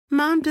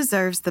Mom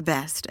deserves the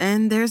best,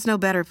 and there's no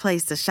better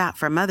place to shop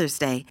for Mother's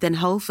Day than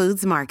Whole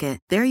Foods Market.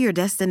 They're your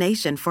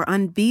destination for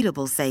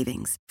unbeatable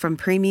savings, from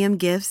premium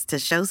gifts to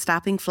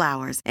show-stopping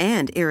flowers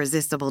and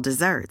irresistible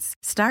desserts.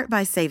 Start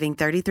by saving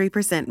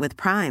 33% with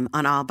Prime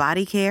on all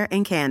body care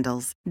and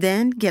candles.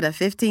 Then get a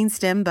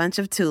 15-stem bunch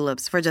of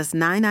tulips for just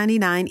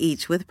 $9.99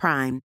 each with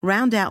Prime.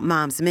 Round out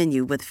Mom's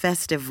menu with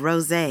festive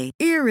rosé,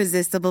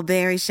 irresistible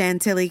berry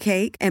chantilly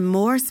cake, and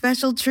more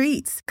special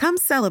treats. Come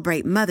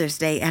celebrate Mother's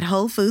Day at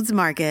Whole Foods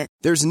Market.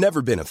 There's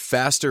never been a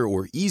faster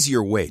or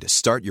easier way to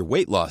start your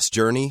weight loss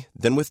journey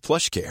than with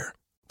PlushCare.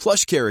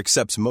 PlushCare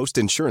accepts most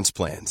insurance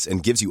plans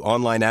and gives you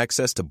online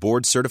access to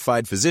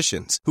board-certified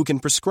physicians who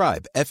can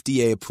prescribe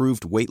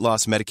FDA-approved weight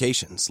loss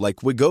medications like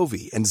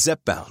Wegovy and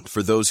Zepbound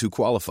for those who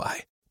qualify.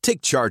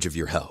 Take charge of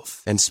your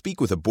health and speak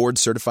with a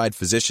board-certified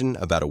physician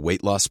about a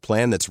weight loss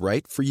plan that's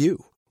right for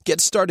you.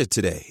 Get started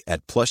today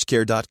at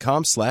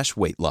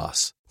plushcare.com/weight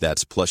loss.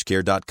 That's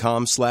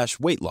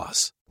plushcare.com/weight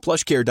loss.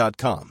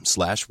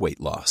 plushcare.com/weight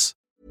loss.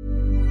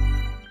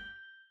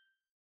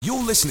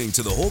 You're listening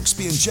to the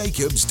Hawksby and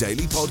Jacobs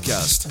Daily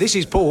Podcast. This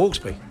is Paul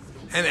Hawksby.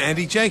 And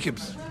Andy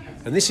Jacobs.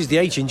 And this is the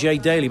H&J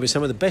Daily with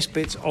some of the best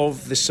bits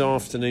of this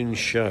afternoon's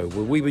show.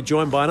 Where we were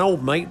joined by an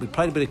old mate. We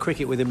played a bit of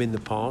cricket with him in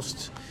the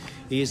past.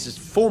 He is the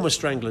former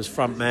Stranglers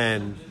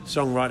frontman,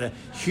 songwriter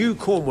Hugh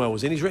Cornwell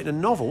was in. He's written a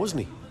novel,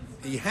 hasn't he?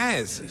 He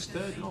has. A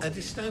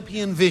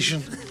dystopian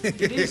vision.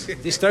 It is.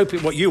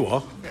 Dystopian, what you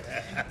are.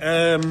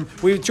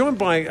 We were joined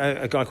by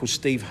a guy called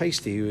Steve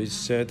Hasty, who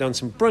has done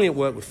some brilliant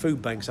work with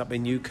food banks up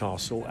in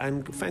Newcastle,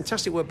 and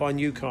fantastic work by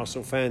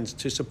Newcastle fans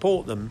to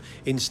support them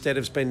instead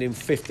of spending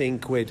 15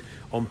 quid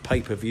on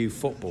pay-per-view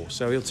football.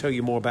 So he'll tell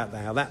you more about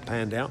how that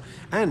panned out.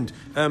 And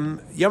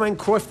Johan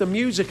Cruyff the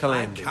musical,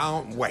 Andy. I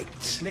can't wait.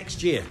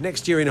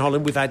 Next year in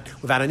Holland, we've had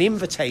an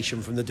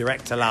invitation from the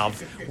director,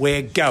 Love.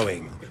 We're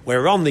going.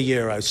 We're on the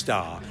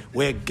Eurostar.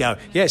 We're going.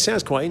 Yeah, it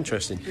sounds quite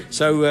interesting.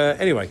 So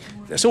anyway,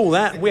 that's all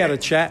that. We had a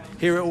chat.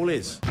 Here it all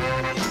is.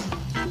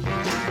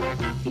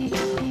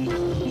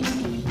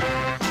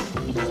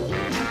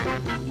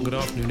 Good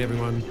afternoon,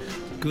 everyone.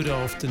 Good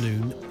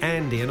afternoon,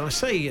 Andy. And I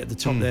say at the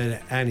top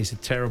there, Andy's a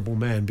terrible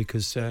man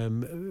because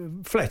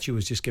Fletcher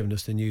was just giving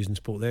us the news and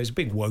sport there. He's a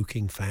big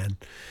Woking fan.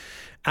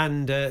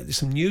 And there's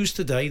some news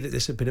today that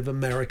there's a bit of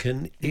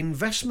American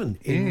investment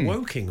in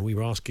Woking. We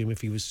were asking him if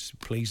he was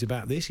pleased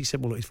about this. He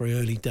said, well, it's very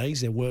early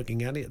days. They're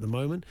working at it at the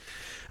moment.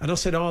 And I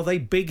said, are they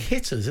big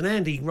hitters? And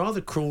Andy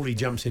rather cruelly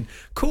jumps in.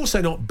 Of course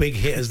they're not big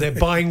hitters. They're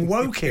buying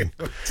Woking.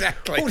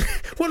 Exactly.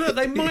 Well, look,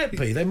 they might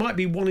be. They might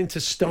be wanting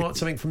to start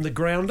something from the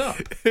ground up.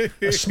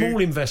 A small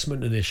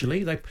investment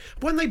initially.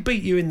 When they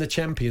beat you in the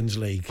Champions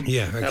League.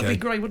 Yeah, okay. That'd be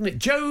great, wouldn't it?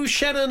 Joe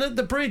Shannon at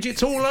the bridge.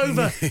 It's all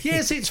over.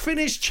 Yes, it's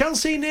finished.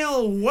 Chelsea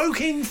 0.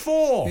 Woking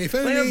 4. If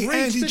only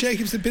Andy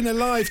Jacobs had been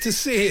alive to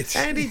see it.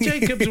 Andy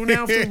Jacobs will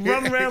now have to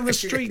run around the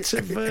streets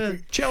of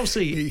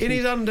Chelsea in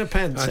his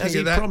underpants, I think as he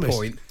at that promised.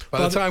 Point,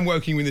 by the time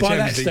Woking win the By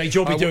Champions that League, stage,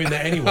 you'll be doing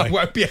that anyway. I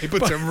won't be able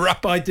to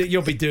run.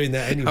 You'll be doing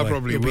that anyway. I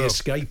probably You'll will. be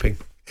escaping.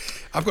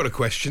 I've got a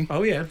question.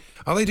 Oh, yeah.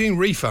 Are they doing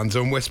refunds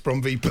on West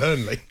Brom v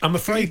Burnley? I'm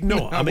afraid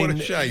not. I mean, what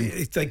a shame.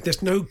 It's like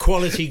there's no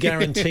quality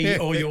guarantee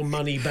or your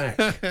money back.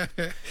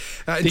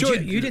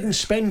 You didn't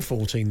spend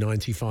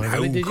 $14.95.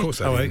 No, did you? of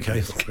course I Oh, didn't. okay.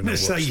 I'm not gonna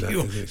Say watch that.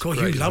 you It's great,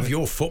 love isn't it?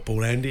 your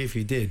football, Andy, if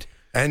you did.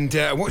 And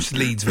I watched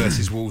Leeds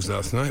versus Wolves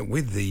last night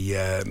with the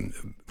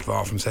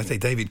VAR from Saturday,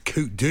 David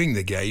Coote doing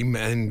the game,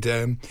 and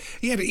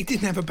he didn't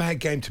have a bad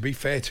game, to be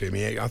fair to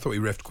him. I thought he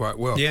reffed quite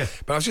well. Yeah.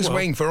 But I was just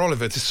waiting for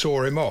Oliver to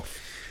saw him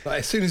off.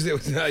 Like, as soon as it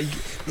was,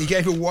 he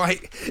gave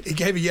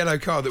a yellow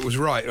card that was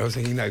right. I was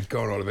thinking, no,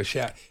 go on, Oliver,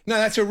 shout. No,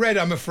 that's a red,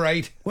 I'm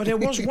afraid. Well, there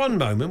was one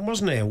moment,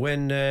 wasn't there,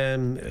 when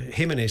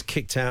Jimenez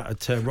kicked out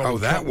at Robin Oh,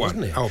 that Koch, one.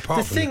 wasn't it? Oh,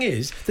 apart the from thing that.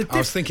 is, I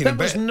was thinking that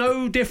about- was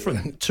no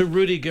different to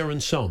Rudiger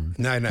and Son.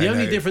 No, The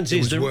only no, difference it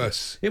is was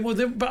worse. It was,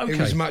 but okay.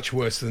 It was much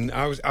worse than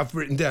I've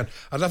written down.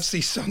 I'd love to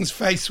see Son's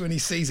face when he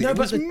sees it. No, It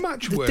but was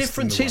much worse. The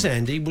difference than is, the one.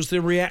 Andy, was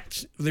the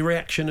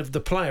reaction of the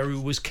player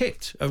who was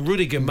kicked.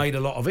 Rudiger made a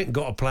lot of it and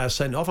got a player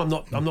sent off. I'm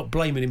not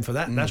blaming him for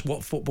that. That's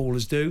what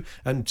footballers do,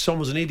 and Son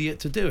was an idiot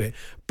to do it.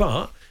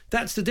 But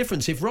that's the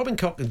difference. If Robin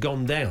Koch had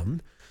gone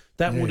down,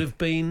 that would have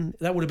been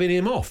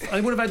him off. They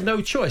would have had no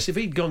choice if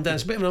he'd gone down.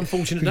 It's a bit of an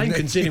unfortunate name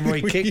considering where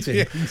he kicked him.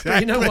 Yeah, But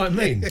you know what I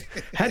mean.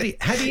 Had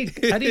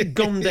he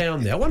gone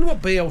down there, I wonder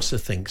what Bielsa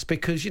thinks,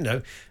 because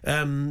the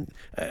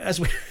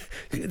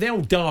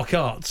old dark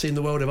arts in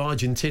the world of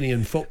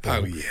Argentinian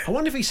football. Oh, yeah. I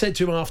wonder if he said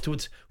to him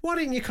afterwards, "Why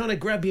didn't you kind of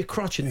grab your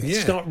crotch and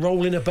Yeah. start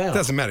rolling about?"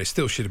 Doesn't matter. It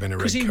still should have been a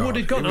red card. Because he would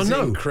have gone. It I was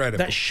know. incredible.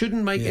 That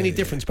shouldn't make any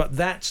difference, but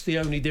that's the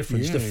only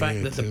difference. The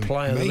fact that the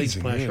Leeds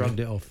amazing, player yeah. shrugged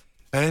it off.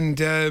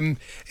 And I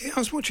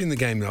was watching the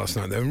game last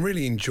night, though, and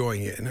really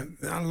enjoying it. And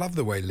I love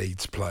the way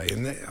Leeds play.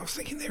 And I was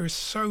thinking there are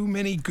so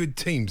many good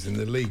teams in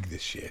the league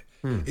this year.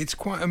 It's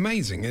quite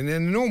amazing. And in a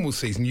normal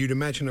season, you'd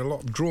imagine a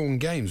lot of drawn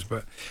games,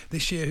 but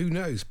this year, who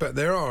knows? But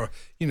there are,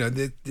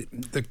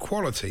 the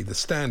quality, the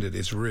standard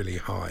is really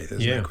high.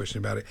 There's no question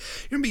about it.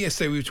 You remember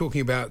yesterday we were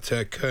talking about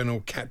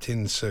Colonel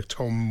Captain Sir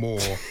Tom Moore.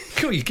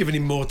 Cool, you're giving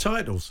him more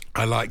titles.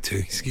 I like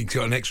to. He's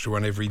got an extra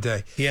one every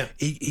day. Yeah.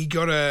 He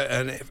got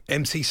an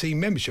MCC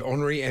membership,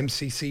 honorary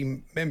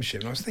MCC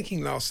membership. And I was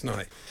thinking last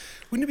night,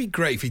 wouldn't it be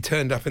great if he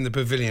turned up in the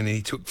pavilion and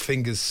he took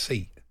Finger's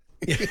seat?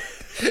 Yeah.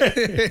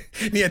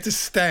 He had to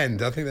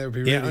stand. I think that would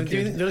be really good. Do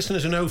you think the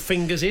listeners know who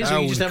Fingers is? Or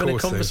are you just having a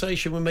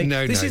conversation with me?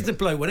 No, This is the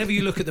bloke. Whenever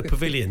you look at the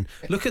pavilion,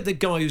 look at the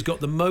guy who's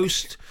got the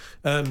most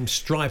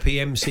stripy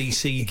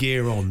MCC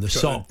gear on. The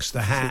socks,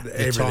 the hat,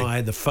 the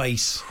tie, the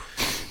face.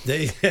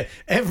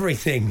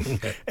 Everything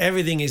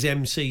is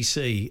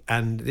MCC,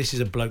 and this is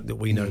a bloke that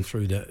we know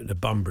through the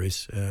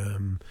Bunburys.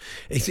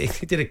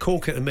 He did a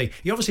cork at me.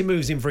 He obviously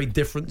moves in very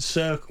different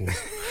circles.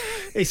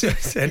 He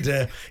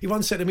said he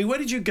once said to me, "Where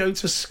did you go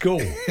to school?"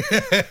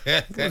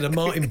 The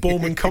Martin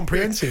Bormann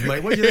Comprehensive,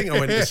 mate. Where do you think I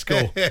went to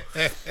school?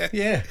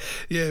 Yeah,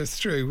 it's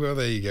true. Well,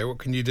 there you go. What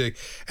can you do?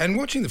 And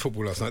watching the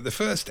football last night, the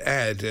first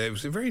ad, it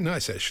was very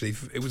nice actually.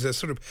 It was a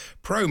sort of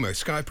promo,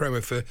 Sky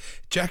promo for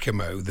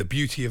Giacomo, The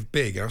Beauty of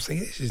Big. And I was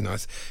thinking, this is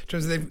nice.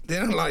 They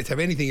don't like to have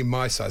anything in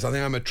my size. I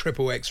think I'm a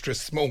triple extra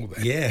small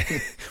there. Yeah.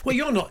 Well,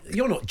 you're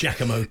not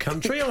Giacomo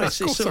country. Of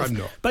course I'm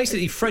not.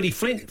 Basically, Freddie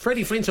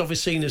Flintoff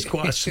is seen as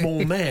quite a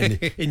small man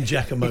in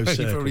Giacomo circles.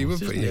 He probably would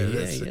be.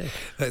 Yeah.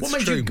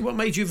 That's true. true. What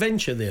made you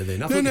venture there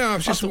then? I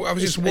was just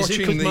watching. Is it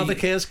because Mother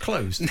Care's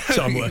closed? No,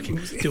 so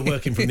I'm still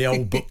working from the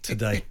old book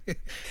today.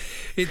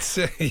 It's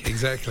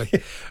exactly.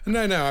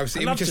 No. It was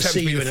just to happened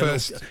to be the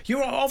first.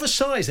 You're of a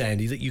size,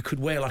 Andy, that you could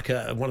wear like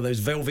one of those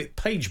velvet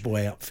page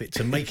boy outfits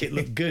and make it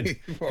look good,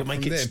 to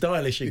make it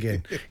stylish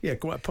again. Yeah,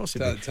 quite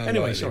possibly.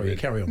 Anyway, sorry,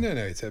 carry on. No,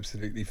 it's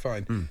absolutely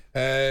fine.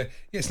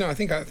 Yes, I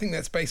think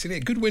that's basically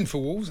it. Good win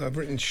for Wolves. I've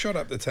written shot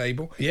up the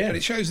table. Yeah, but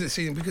it shows this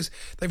season because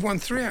they've won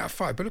 3 out of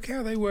 5. But look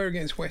how they were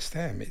against West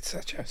Ham. It's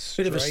such a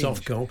bit of a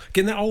soft goal.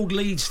 Again, that old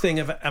Leeds thing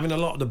of having a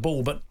lot of the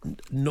ball but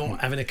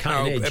not having a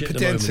cutting edge.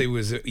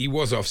 Pedense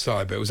was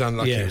offside, but it was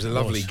unlucky. It was a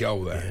lovely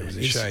goal there. It was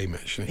a shame,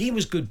 actually. He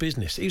was good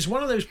business. He was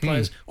one of those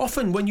players.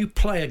 Often when you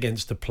play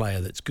against a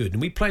player that's good,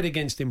 and we played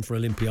against him for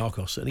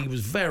Olympiacos, and he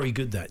was very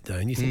good that day,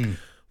 and you think,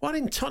 why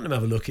didn't Tottenham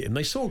have a look at him?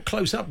 They saw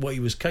close up what he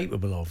was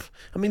capable of.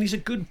 I mean, he's a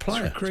good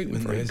player. It's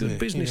recruitment, very good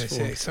business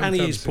for him. And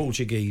he is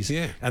Portuguese.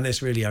 Yeah. And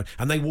that's really and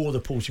they wore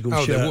the Portugal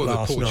shirt they wore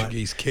last the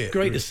Portuguese night. kit.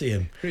 Great to see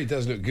him. It really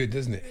does look good,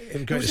 doesn't it? It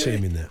was great to see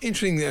him in there.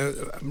 Interesting. A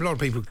lot of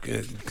people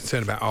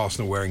concerned about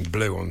Arsenal wearing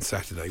blue on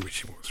Saturday,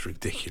 which was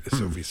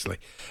ridiculous, obviously.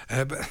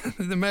 But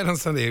the Mail on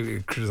Sunday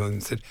criticised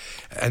and said,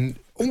 and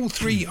all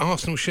 3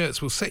 Arsenal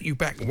shirts will set you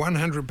back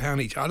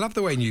 £100 each. I love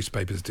the way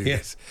newspapers do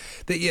this.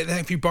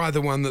 If you buy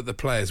the one that the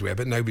players wear,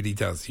 but nobody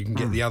does, you can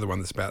get the other one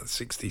that's about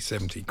 60,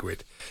 70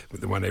 quid,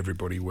 with the one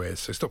everybody wears.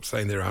 So stop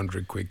saying they're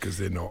 100 quid because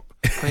they're not.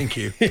 Thank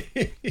you.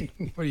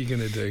 What are you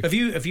going to do?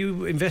 Have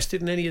you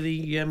invested in any of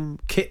the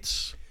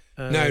kits?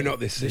 No, not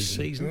this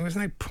season. Well, there's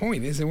no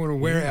point, is there? Want to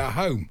wear it at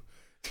home.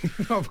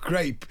 Not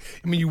great.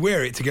 I mean, you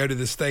wear it to go to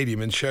the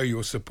stadium and show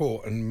your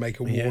support and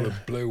make a wall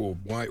of blue or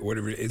white or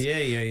whatever it is. Yeah.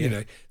 You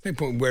know, no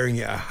point wearing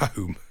it at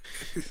home.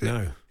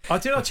 No. I'll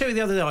tell you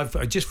the other day,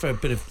 I've just for a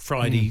bit of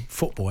Friday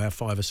football, our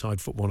 5-a-side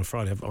football on a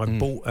Friday, I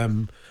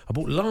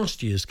bought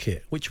last year's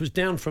kit, which was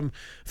down from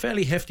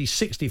fairly hefty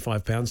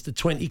 £65 to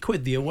 20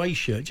 quid, the away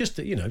shirt, just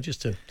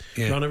to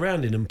run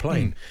around in and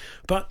play.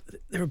 But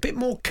they're a bit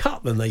more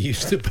cut than they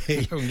used to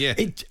be. Oh, yeah.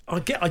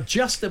 I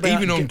just about...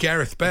 Even on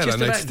Gareth Bale, I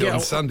noticed it on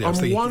Sunday.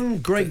 I'm one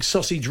Greg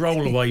sausage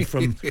roll away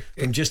from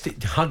just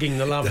hugging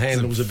the love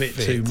handles a bit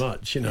too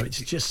much. You know, it's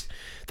just...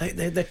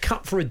 They're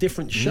cut for a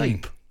different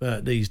shape.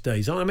 These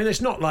days, I mean,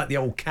 it's not like the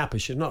old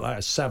capish, it's not like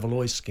a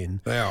Savaloy skin.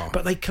 They are,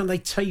 but they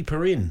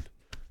taper in.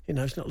 You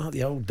know, it's not like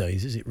the old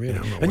days, is it really?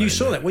 And you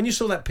saw that when you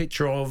saw that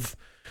picture of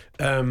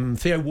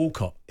Theo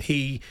Walcott.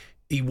 He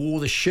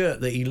wore the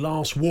shirt that he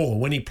last wore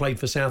when he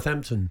played for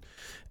Southampton.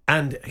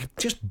 And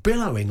just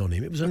billowing on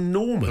him, it was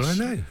enormous.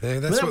 Well, I know.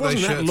 That's that what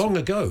wasn't that long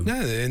ago.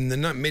 No, in the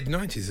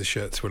mid-90s, the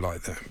shirts were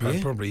like that.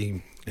 But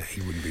probably,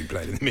 he wouldn't be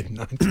played in the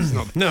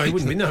mid-90s. No, he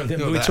wouldn't be. No,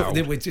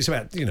 it's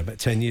about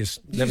 10 years,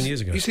 11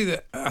 years ago. You see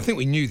that? I think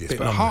we knew this,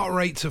 but heart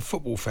rates of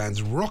football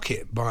fans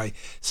rocket by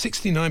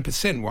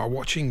 69% while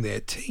watching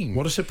their team.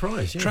 What a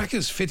surprise! Yeah.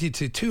 Trackers fitted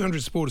to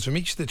 200 supporters from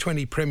each of the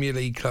 20 Premier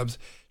League clubs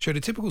showed a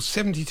typical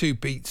 72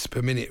 beats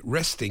per minute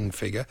resting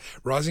figure,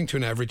 rising to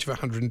an average of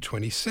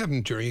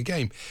 127 during a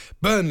game.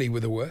 Burnley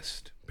were the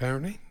worst,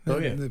 apparently. Oh,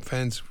 yeah. The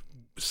fans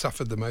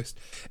suffered the most.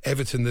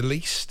 Everton the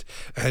least.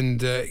 And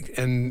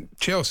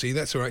Chelsea,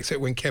 that's all right, except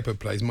when Kepa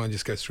plays, mine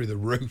just goes through the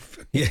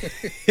roof. Yeah.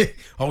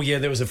 Oh, yeah,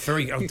 there was a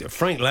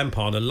Frank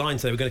Lampard, a line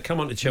so they were going to come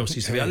on to Chelsea.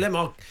 So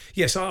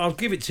I'll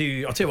give it to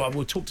you. I'll tell you what,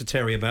 we'll talk to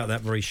Terry about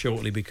that very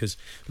shortly, because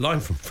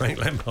line from Frank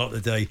Lampard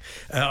today,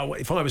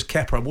 if I was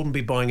Kepa, I wouldn't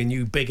be buying a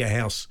new, bigger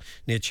house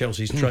near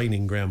Chelsea's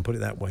training ground, put it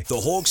that way. The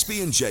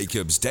Hawksbee and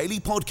Jacobs Daily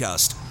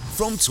Podcast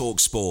from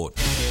TalkSport.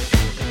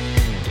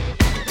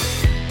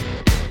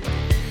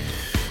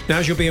 Now,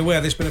 as you'll be aware,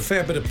 there's been a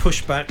fair bit of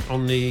pushback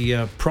on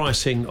the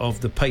pricing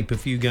of the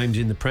pay-per-view games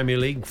in the Premier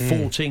League.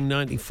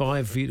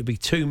 $14.95 for you to be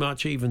too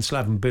much. Even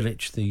Slaven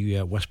Bilic,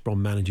 the West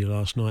Brom manager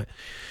last night,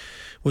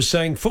 was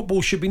saying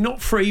football should be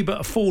not free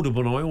but affordable.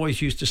 And I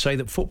always used to say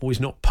that football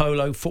is not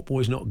polo, football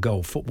is not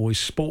golf. Football is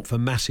sport for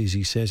masses,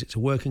 he says. It's a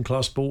working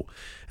class sport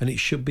and it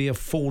should be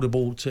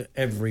affordable to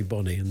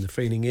everybody. And the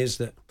feeling is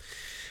that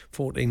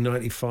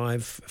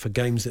 $14.95 for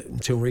games that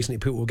until recently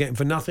people were getting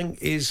for nothing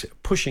is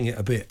pushing it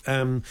a bit.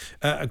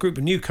 A group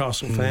of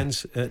Newcastle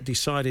fans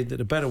decided that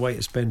a better way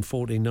to spend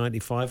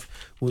 $14.95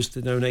 was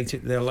to donate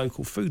it to their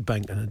local food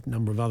bank, and a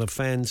number of other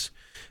fans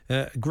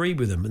agree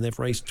with them, and they've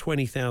raised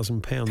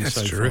 £20,000 That's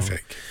so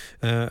terrific.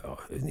 far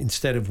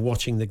instead of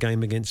watching the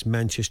game against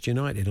Manchester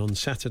United on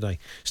Saturday.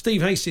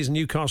 Steve Hastie is a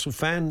Newcastle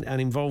fan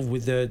and involved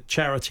with the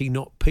charity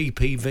Not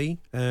PPV,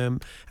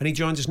 and he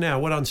joins us now.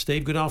 Well done,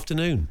 Steve. Good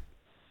afternoon.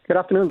 Good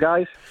afternoon,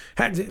 guys.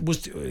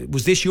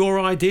 Was this your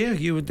idea?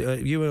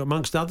 You were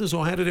amongst others,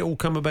 or how did it all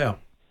come about?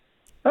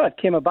 Well, it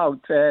came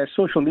about.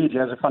 Social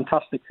media is a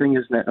fantastic thing,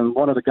 isn't it? And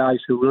one of the guys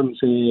who runs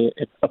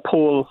a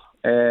poll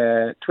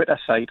Twitter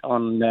site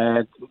on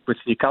with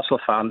Newcastle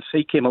fans,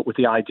 he came up with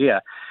the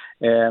idea.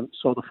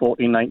 Saw the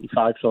 $14.95,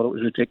 thought it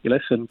was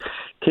ridiculous, and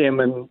came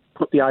and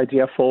put the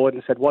idea forward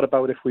and said, "What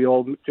about if we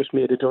all just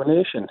made a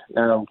donation?"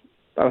 Now,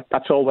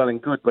 that's all well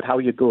and good, but how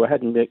you go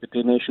ahead and make the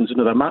donations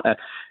another matter.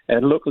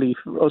 And luckily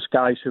for us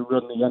guys who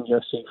run the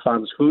NUFC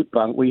Fans Food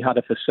Bank, we had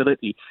a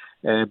facility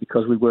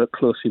because we work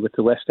closely with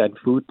the West End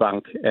Food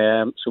Bank.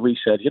 So we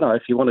said,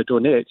 if you want to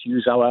donate,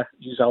 use our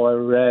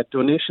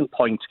donation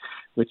point,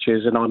 which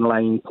is an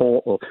online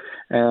portal,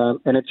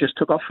 and it just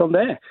took off from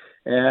there.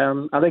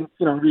 I think,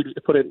 really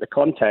to put it into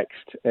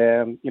context,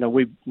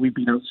 we've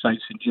been outside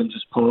St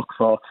James's Park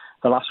for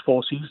the last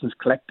 4 seasons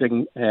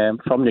collecting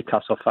from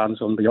Newcastle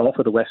fans on behalf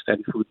of the West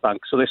End Food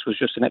Bank. So this was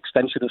just an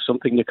extension of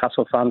something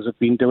Newcastle fans have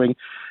been doing,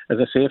 as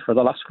I say, for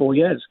the last 4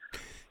 years.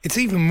 It's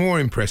even more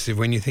impressive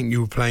when you think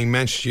you were playing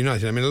Manchester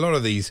United. I mean, a lot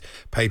of these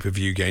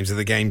pay-per-view games are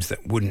the games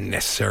that wouldn't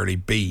necessarily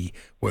be,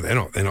 well,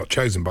 they're not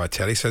chosen by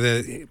telly, so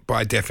they're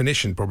by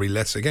definition probably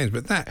lesser games.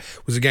 But that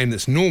was a game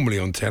that's normally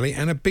on telly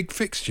and a big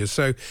fixture.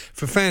 So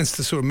for fans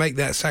to sort of make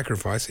that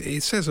sacrifice,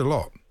 it says a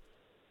lot.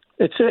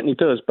 It certainly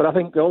does, but I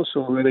think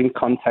also within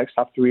context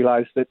have to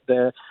realise that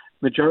the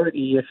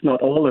majority, if not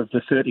all, of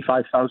the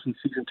 35,000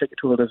 season ticket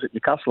holders at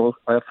Newcastle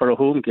for a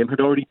home game had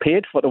already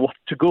paid for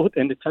to go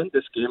and attend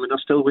this game and are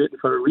still waiting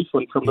for a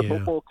refund from the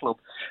football club.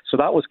 So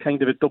that was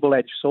kind of a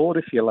double-edged sword,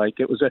 if you like.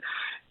 It was a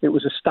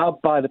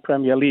stab by the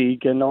Premier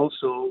League, and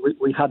also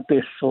we had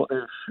this sort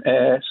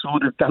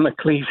of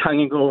Damocles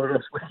hanging over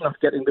us with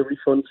not getting the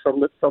refunds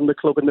from the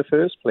club in the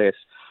first place.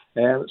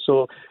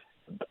 So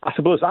I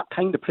suppose that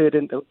kind of played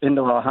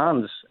into our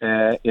hands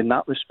in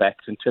that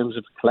respect in terms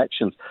of the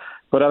collections.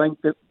 But I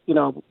think that,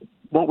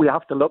 what we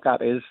have to look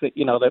at is that,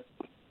 that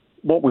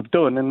what we've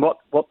done and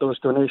what those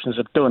donations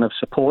have done have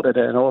supported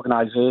an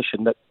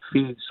organisation that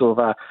feeds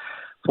over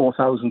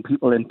 4,000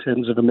 people in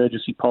terms of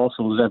emergency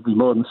parcels every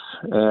month.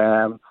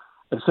 And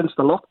since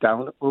the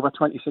lockdown, over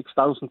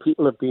 26,000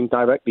 people have been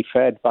directly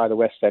fed by the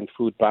West End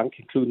Food Bank,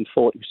 including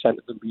 40%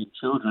 of them being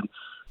children.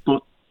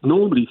 But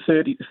normally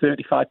 30 to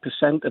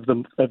 35%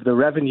 of the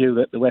revenue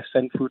that the West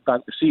End Food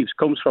Bank receives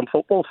comes from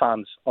football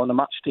fans on a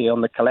match day,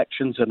 on the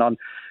collections and on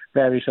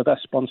various other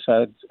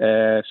sponsored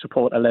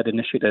supporter-led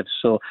initiatives.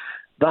 So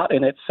that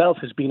in itself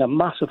has been a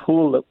massive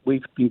hole that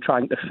we've been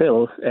trying to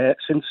fill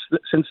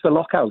since the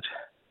lockout.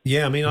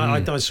 Yeah, I mean,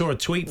 I saw a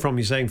tweet from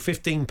you saying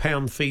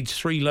 £15 feeds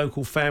 3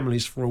 local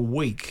families for a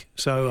week.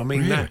 So, I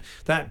mean,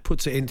 that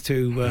puts it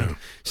into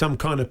some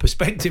kind of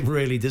perspective,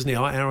 really, doesn't it?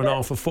 Hour and a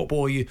half of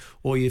football,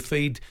 or you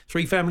feed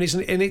 3 families,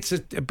 and it's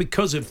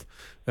because of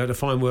the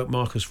fine work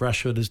Marcus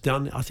Rashford has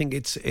done. I think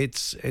it's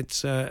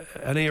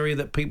an area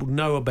that people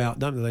know about,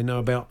 don't they? They know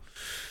about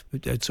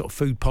sort of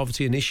food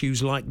poverty and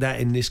issues like that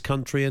in this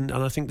country, and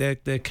I think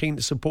they're keen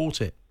to support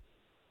it.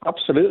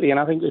 Absolutely, and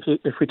I think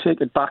if we take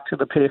it back to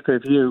the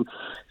pay-per-view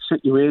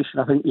situation,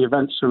 I think the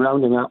events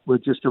surrounding that were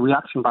just a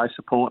reaction by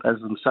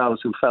supporters themselves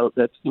who felt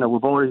that,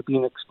 we've already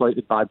been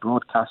exploited by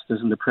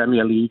broadcasters in the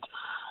Premier League.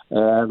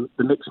 The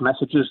mixed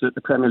messages that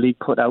the Premier League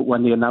put out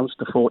when they announced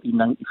the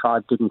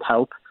 $14.95 didn't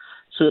help.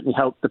 Certainly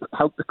helped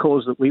the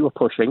cause that we were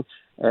pushing,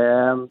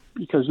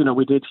 because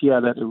we did hear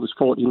that it was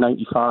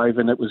 $14.95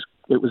 and it was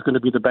going to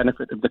be the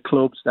benefit of the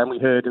clubs. Then we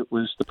heard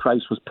the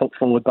price was put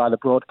forward by the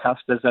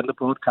broadcasters, and the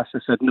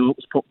broadcaster said no, it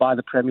was put by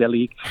the Premier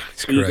League.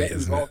 It's great,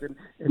 isn't it?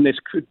 In this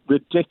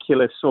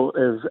ridiculous sort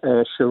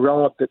of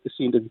charade that they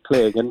seem to be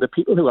playing, and the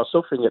people who are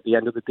suffering at the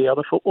end of the day are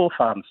the football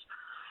fans.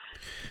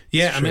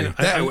 Yeah, I mean,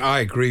 I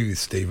agree with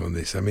Steve on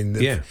this. I mean,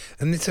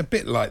 and it's a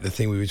bit like the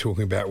thing we were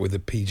talking about with the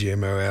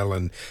PGMOL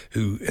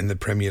and the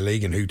Premier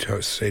League and who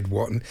said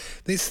what, and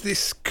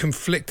this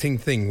conflicting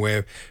thing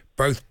where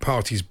both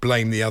parties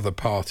blame the other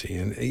party,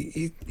 and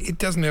it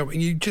doesn't help.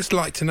 And you just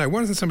like to know, why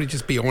doesn't somebody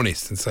just be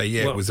honest and say,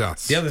 it was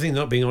us? The other thing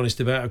not being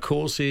honest about, of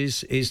course,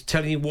 is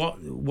telling you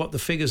what the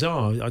figures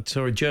are. I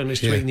saw a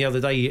journalist tweeting the other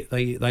day,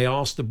 they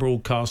asked the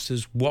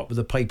broadcasters what were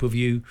the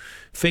pay-per-view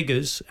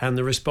figures, and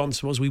the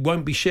response was, we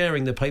won't be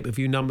sharing the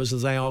pay-per-view numbers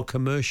as they are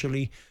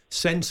commercially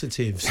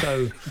sensitive.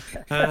 So,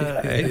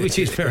 which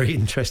is very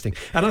interesting.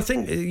 And I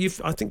think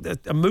that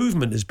a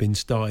movement has been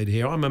started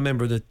here. I'm a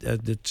member of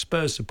the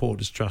Spurs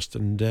Supporters Trust,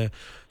 and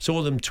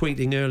saw them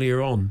tweeting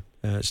earlier on,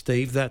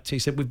 Steve, that he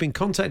said, we've been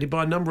contacted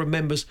by a number of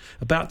members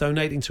about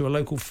donating to a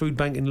local food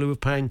bank in lieu of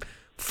paying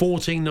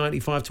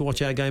 $14.95 to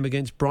watch our game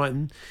against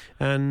Brighton,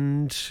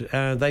 and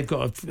they've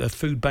got a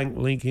food bank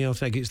linking. I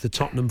think it's the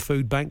Tottenham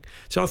Food Bank.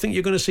 So I think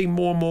you're going to see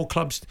more and more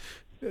clubs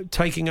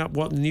taking up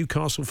what the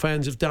Newcastle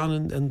fans have done,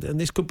 and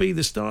this could be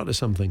the start of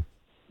something.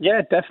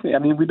 Yeah, definitely. I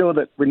mean, we know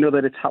that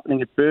it's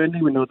happening at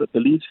Burnley. We know that the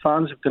Leeds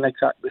fans have done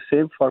exactly the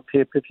same for a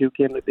pay-per-view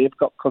game that they've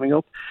got coming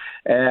up.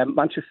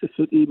 Manchester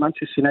City,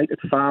 Manchester United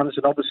fans,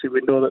 and obviously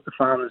we know that the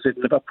fans in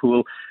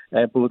Liverpool,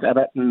 both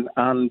Everton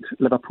and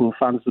Liverpool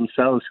fans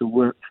themselves, who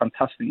work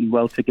fantastically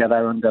well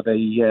together under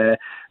their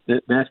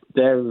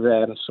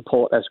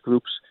supporters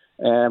groups,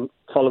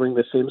 following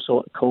the same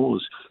sort of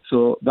cause.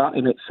 So that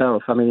in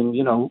itself, I mean,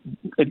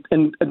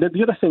 and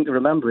the other thing to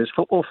remember is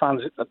football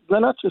fans,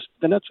 they're not just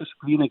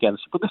green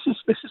against it, but this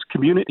is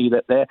community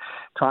that they're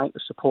trying to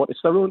support. It's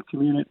their own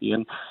community,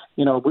 and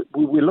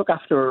we look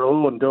after our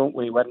own, don't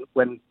we?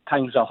 When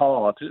times are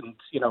hard, and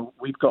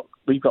we've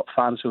got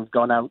fans who've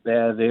gone out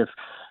there.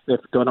 They've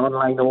done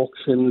online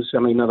auctions. I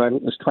mean, I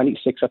think there's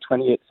 26 or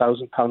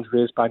 28,000 pounds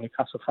raised by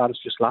Newcastle fans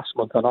just last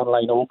month on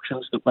online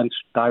auctions that went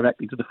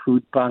directly to the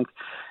food bank.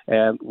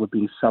 We've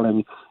been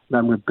selling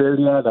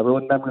memorabilia, their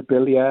own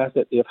memorabilia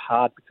that they've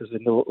had because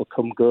they know it will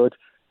come good.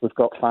 We've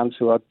got fans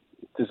who are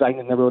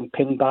designing their own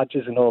pin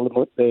badges, and all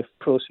the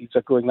proceeds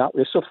are going that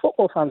way. So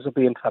football fans are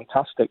being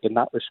fantastic in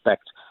that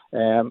respect.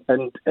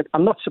 And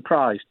I'm not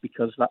surprised,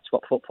 because that's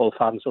what football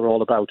fans are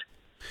all about.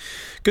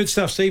 Good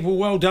stuff, Steve.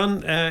 Well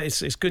done.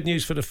 It's good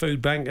news for the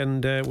food bank,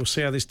 and we'll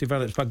see how this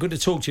develops. But good to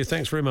talk to you.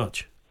 Thanks very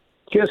much.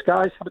 Cheers,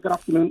 guys. Have a good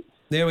afternoon.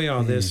 There we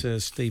are. There's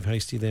Steve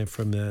Hasty there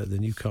from the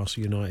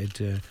Newcastle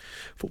United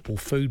Football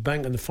Food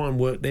Bank, and the fine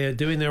work they're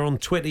doing. They're on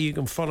Twitter. You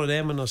can follow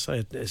them. And I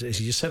say, as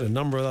you just said, a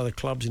number of other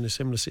clubs in a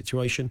similar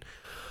situation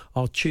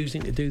are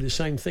choosing to do the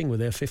same thing with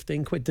their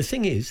 15 quid. The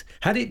thing is,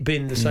 had it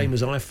been the same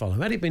as I follow,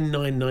 had it been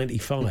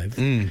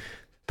 $9.95,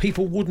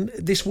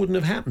 this wouldn't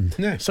have happened.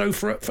 No. So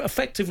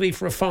effectively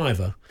for a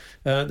fiver,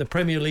 the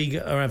Premier League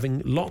are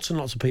having lots and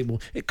lots of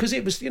people, because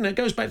it was, it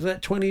goes back to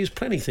that 20 is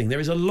plenty thing. There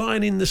is a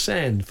line in the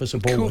sand for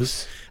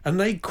supporters, and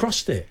they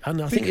crossed it.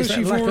 And I think it's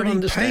that lack of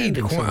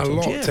understanding. Paid quite a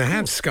lot to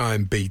have course. Sky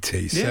and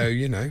BT, so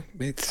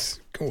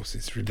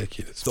it's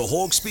ridiculous. The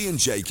Hawksbee and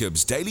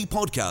Jacobs Daily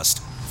Podcast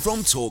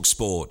from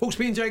TalkSport.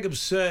 Hawksbee and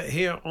Jacobs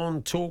here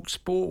on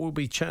TalkSport. We'll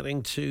be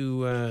chatting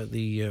to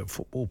the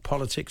football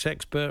politics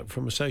expert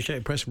from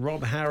Associated Press,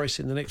 Rob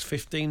Harris, in the next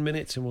 15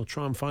 minutes, and we'll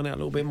try and find out a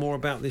little bit more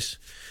about this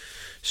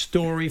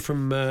story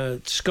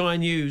from Sky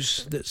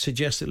News that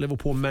suggests that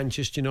Liverpool and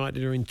Manchester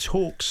United are in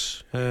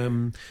talks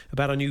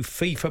about a new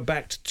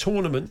FIFA-backed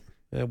tournament,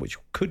 which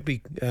could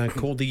be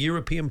called the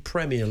European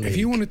Premier League. If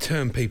you want to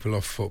turn people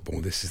off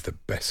football, this is the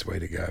best way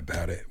to go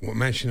about it. What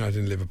Manchester United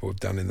and Liverpool have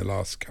done in the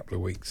last couple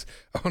of weeks,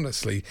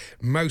 honestly,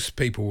 most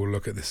people will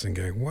look at this and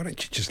go, why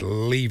don't you just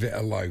leave it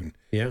alone?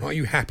 Yeah. Are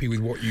you happy with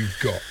what you've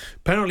got?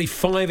 Apparently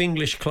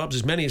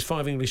as many as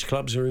 5 English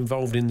clubs are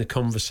involved in the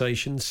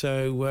conversation.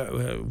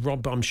 So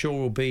Rob, I'm sure,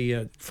 will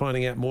be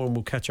finding out more, and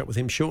we'll catch up with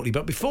him shortly.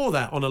 But before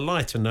that, on a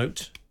lighter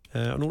note,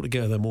 and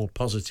altogether more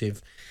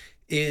positive,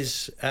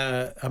 is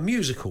a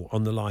musical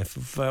on the life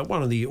of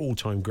one of the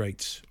all-time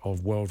greats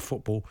of world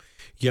football,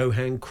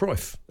 Johan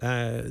Cruyff.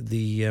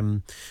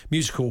 The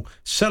musical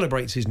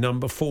celebrates his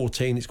number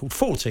 14. It's called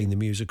 14, the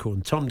musical,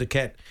 and Tom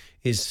Duquette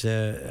is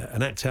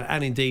an actor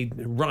and indeed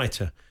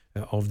writer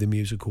of the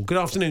musical. Good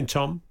afternoon,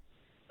 Tom.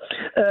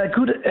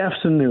 Good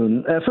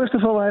afternoon. First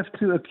of all, I have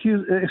to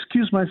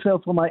excuse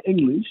myself for my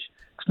English.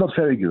 It's not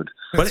very good.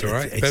 That's all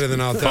right. Better than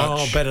our Dutch.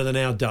 Far better than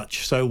our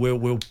Dutch. So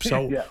we'll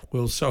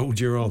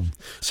soldier on.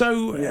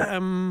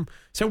 So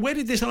so where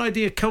did this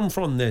idea come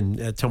from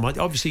then, Tom?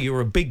 Obviously,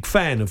 you're a big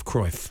fan of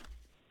Cruyff.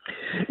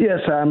 Yes,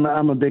 I'm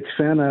a big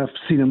fan. I've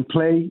seen him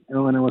play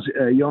when I was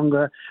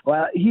younger.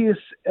 Well, he is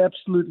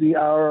absolutely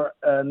our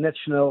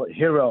national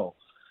hero,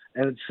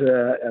 and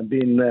it's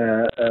been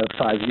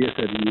 5 years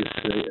that he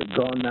is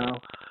gone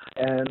now.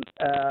 And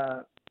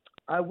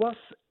I was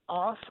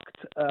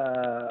asked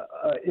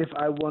if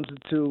I wanted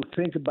to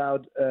think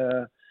about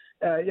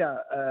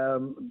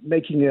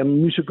making a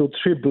musical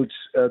tribute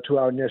to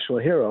our national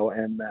hero,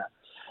 and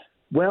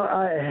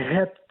I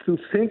had to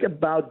think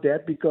about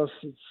that because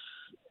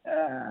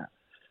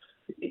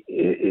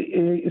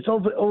it's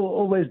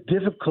always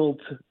difficult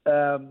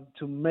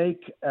to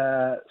make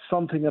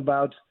something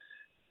about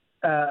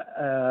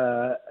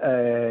a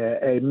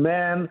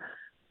man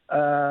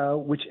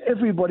which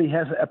everybody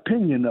has an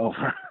opinion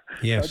over.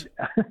 Yes.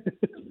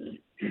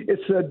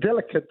 it's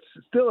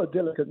still a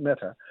delicate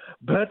matter.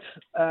 But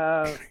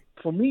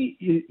for me,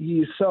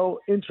 he is so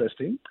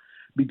interesting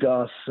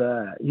because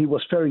he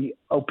was very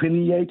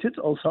opinionated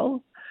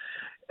also.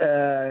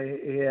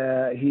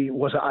 He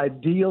was an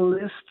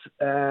idealist,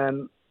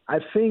 and I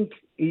think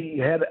he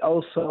had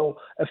also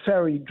a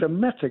very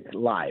dramatic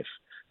life.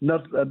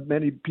 Not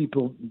many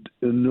people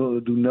do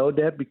know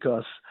that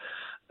because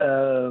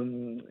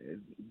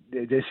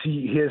they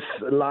see his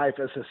life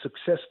as a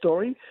success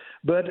story,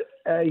 but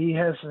he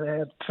has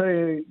had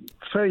very,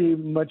 very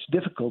much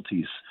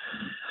difficulties.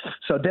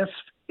 So that's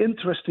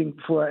interesting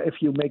for if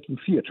you're making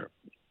theatre.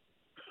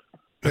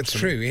 That's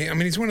true. I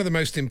mean, he's one of the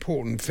most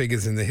important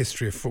figures in the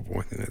history of football.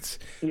 I think that's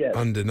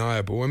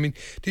undeniable. I mean,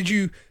 did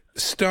you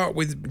start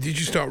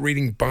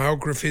reading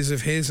biographies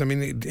of his? I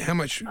mean, how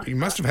much you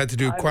must have had to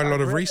do quite a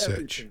lot of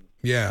research. Everything.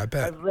 Yeah, I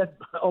bet. I've read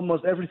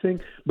almost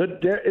everything,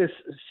 but there is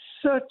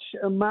such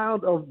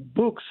amount of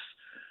books.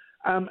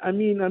 I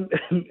mean,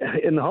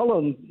 in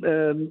Holland,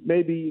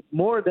 maybe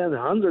more than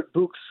 100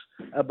 books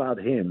about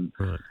him,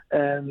 right.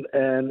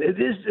 and it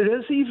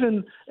is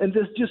even, and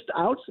it's just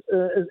out.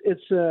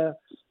 It's a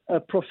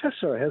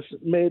professor has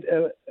made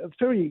a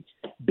very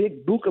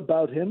big book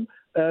about him,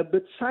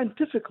 but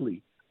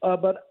scientifically.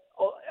 But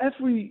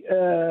every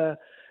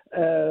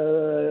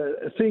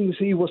things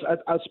he was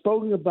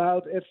outspoken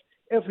about,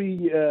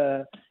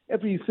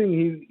 everything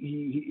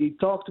he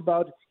talked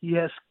about, he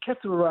has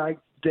categorized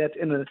that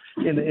in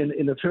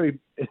a very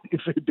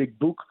big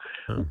book,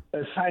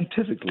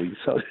 scientifically.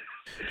 So.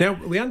 Now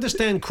we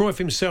understand Cruyff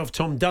himself,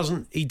 Tom,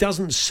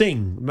 doesn't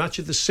sing. Much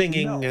of the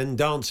singing and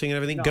dancing and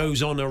everything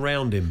goes on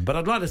around him. But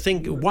I'd like to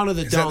think one of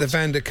the Is that the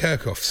Van der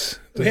Kerkhoffs?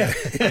 Yeah,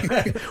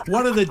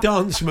 one of the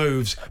dance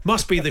moves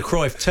must be the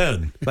Cruyff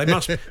turn.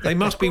 They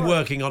must be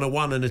working on a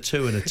 1 and a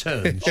 2 and a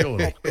turn,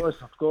 surely. Of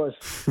course.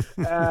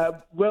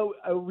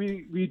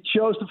 We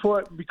chose the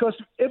four because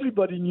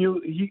everybody knew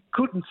he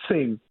couldn't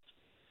sing.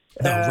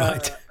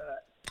 Right.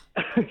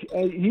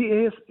 He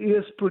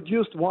has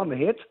produced one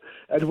hit.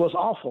 It was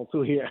awful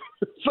to hear.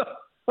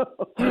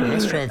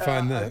 Let's try and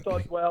find that. I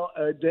thought,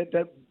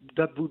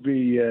 that would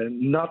be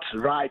not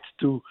right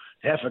to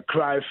have a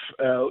Cruyff.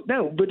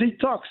 No, but he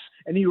talks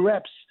and he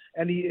raps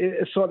and he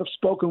is sort of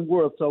spoken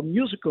word. So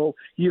musical,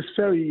 he is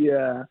very.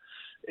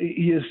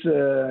 It's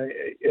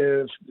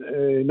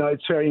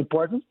very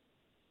important.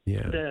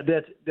 Yeah.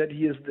 That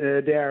he is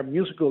there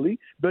musically,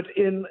 but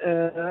in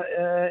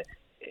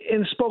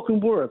spoken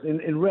word,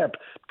 in rap,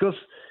 because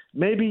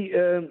maybe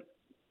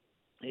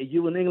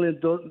you in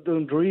England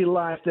don't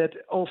realize that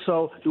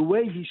also the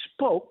way he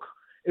spoke,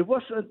 it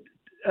was a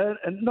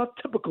not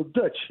typical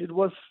Dutch.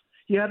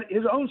 He had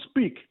his own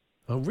speak.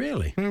 Oh,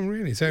 really? Oh,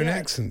 really? His own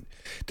accent.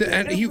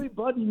 And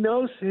everybody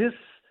knows his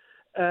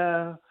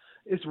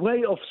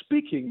way of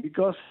speaking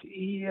because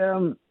he.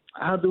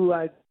 How do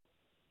I?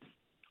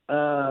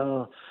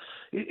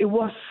 It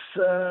was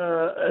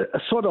a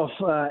sort of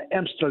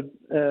Amsterdam...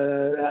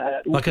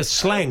 like a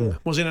slang.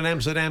 Was it an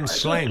Amsterdam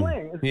slang?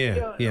 Slang.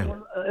 Yeah.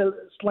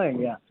 Slang,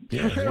 yeah.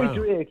 Very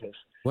creative.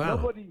 Wow.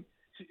 Nobody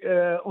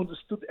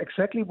understood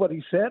exactly what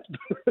he said,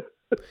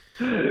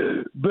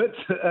 but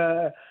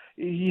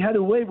he had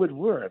a way with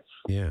words.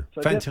 Yeah,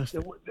 so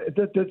fantastic.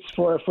 That's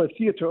for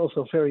theatre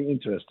also very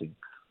interesting.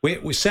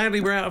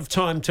 We're out of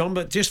time, Tom,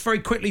 but just very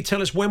quickly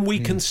tell us when we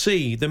can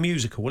see the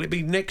musical. Will it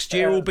be next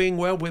year, all being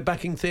well? We're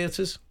back in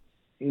theatres?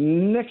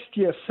 Next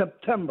year,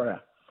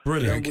 September.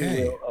 Brilliant.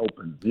 Okay. We will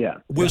open. Yeah.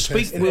 We'll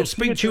speak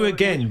to you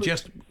again.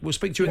 We'll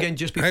speak to you again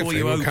just before Hopefully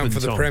you we'll open. Come for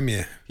Tom. the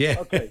premiere. Yeah.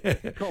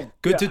 Okay. Cool.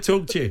 Good to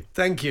talk to you.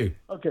 Thank you.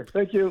 Okay.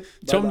 Thank you.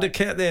 Tom de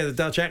Ket there, the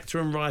Dutch actor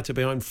and writer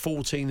behind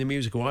 14 the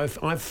musical.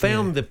 I've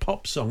found the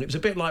pop song. It was a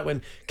bit like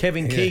when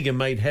Kevin Keegan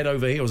made Head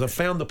Over Heels. I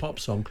found the pop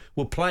song.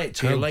 We'll play it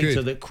to you later.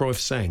 Good. That Cruyff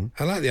sang.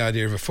 I like the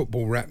idea of a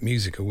football rap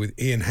musical with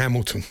Ian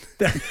Hamilton.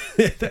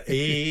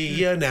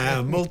 Ian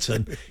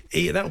Hamilton.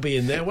 That'll be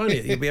in there, won't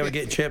it? You'll be able to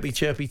get chirpy,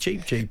 chirpy,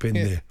 cheap, cheap in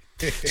there.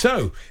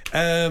 So,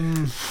 there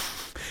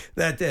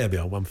we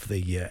are, one for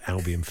the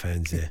Albion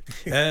fans there.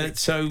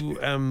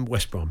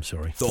 West Brom,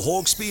 sorry. The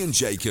Hawksby and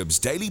Jacobs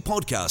Daily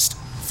Podcast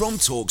from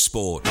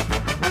TalkSport.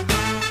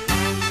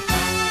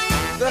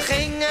 We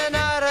gingen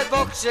naar het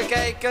boksen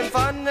kijken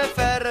van een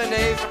verre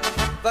neef.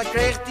 Wat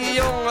kreeg die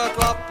jongen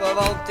klappen,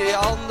 want die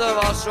ander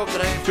was op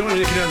dreef. Join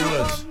if you know the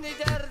words.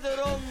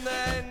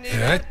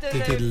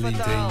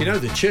 You know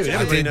the tune.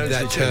 I did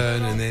that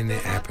turn and then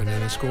it happened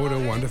and I scored a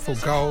wonderful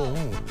goal.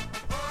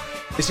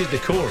 This is the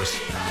chorus.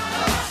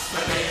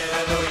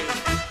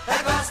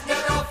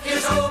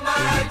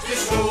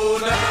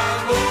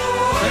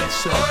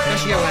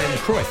 That's Johan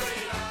Cruyff.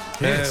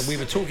 Yes. We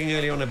were talking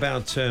earlier on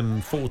about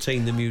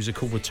 14, the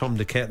musical, with Tom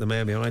de Ket, the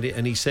man behind it,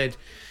 and he said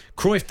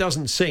Cruyff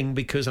doesn't sing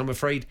because I'm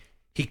afraid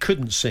he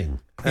couldn't sing.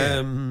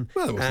 Yeah.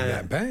 Well, it wasn't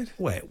that bad.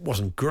 Well, it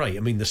wasn't great. I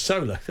mean, the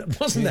solo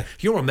wasn't that.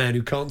 You're a man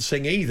who can't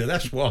sing either.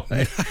 That's why.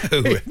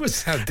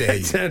 How dare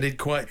you? It sounded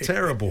quite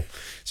terrible.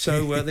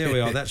 So there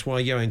we are. That's why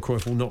Johan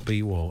Cruyff will not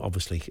be. Well,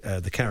 obviously,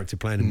 the character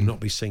playing him will not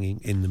be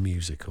singing in the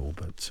musical.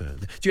 But do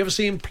you ever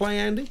see him play,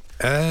 Andy?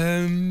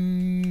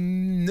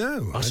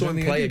 No. I saw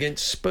him play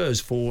against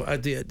Spurs for I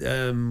think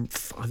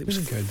it was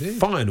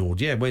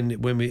Feyenoord. Yeah,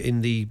 when we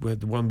in the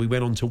one we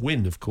went on to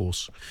win, of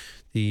course,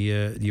 the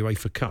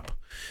UEFA Cup.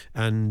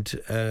 And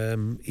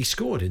he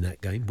scored in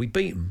that game. We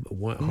beat him at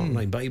White Hart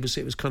Lane, but it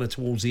was kind of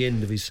towards the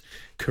end of his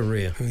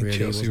career. I think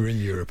Chelsea were in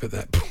Europe at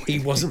that point. He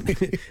wasn't.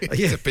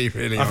 To be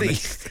really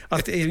honest, I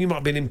think you might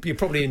have been you're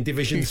probably in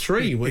Division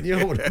 3, wouldn't you?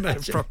 I would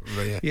imagine.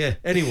 Probably, yeah. Yeah.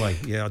 Anyway,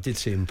 I did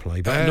see him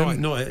play, but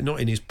not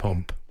in his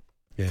pomp.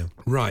 Yeah.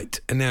 Right.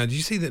 And now, did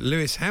you see that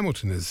Lewis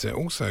Hamilton has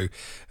also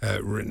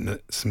written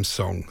some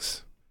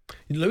songs?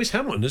 Lewis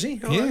Hamilton, does he?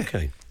 Oh, yeah.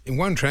 Okay. In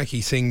one track,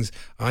 he sings,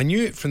 "I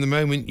knew it from the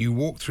moment you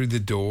walked through the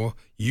door.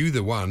 You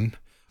the one.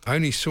 I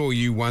only saw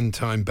you one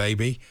time,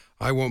 baby.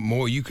 I want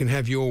more. You can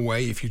have your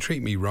way. If you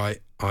treat me right,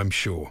 I'm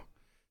sure."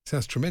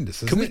 Sounds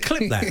tremendous, doesn't Can we it?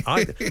 clip that?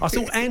 I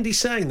thought Andy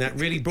saying that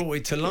really brought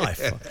it to life.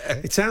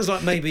 It sounds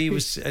like maybe he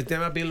was. There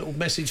might be a little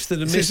message to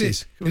the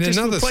missus. In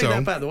another play song,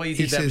 that back. The way you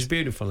did that was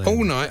beautiful. Andy.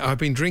 "All night I've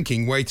been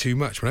drinking way too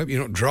much. Well, I hope you're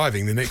not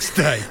driving the next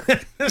day."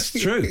 That's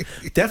true.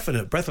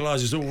 Definite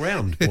breathalyzers all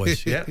round,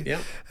 boys. Yeah.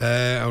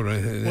 Hold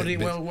on.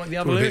 What the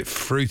other a lyric? bit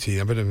fruity.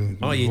 I better.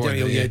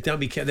 Don't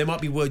be careful. There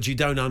might be words you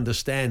don't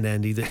understand,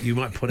 Andy, that you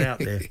might put out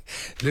there.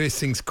 Lewis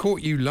sings,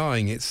 "Caught you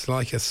lying. It's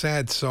like a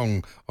sad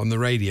song on the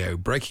radio,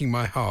 breaking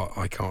my heart.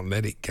 I can't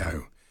let it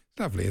go."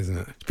 Lovely, isn't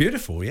it? It's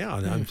beautiful, yeah.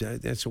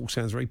 That all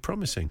sounds very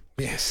promising.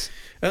 Yes.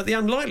 The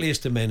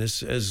unlikeliest of men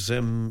has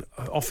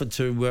offered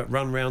to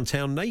run round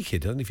town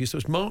naked. I don't know if you saw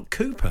it. Mark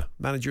Cooper,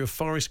 manager of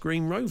Forest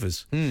Green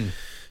Rovers,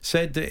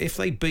 said that if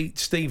they beat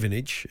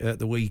Stevenage at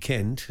the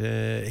weekend,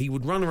 he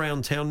would run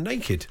around town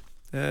naked.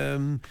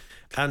 And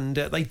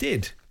they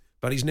did.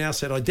 But he's now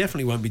said, "I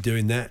definitely won't be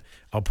doing that.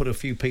 I'll put a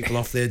few people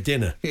off their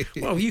dinner."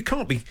 Well, you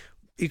can't be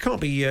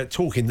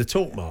talking the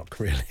talk, Mark,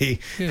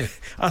 really. Yeah.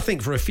 I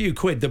think for a few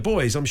quid,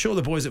 I'm sure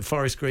the boys at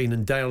Forest Green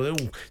and Dale,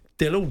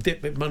 they'll all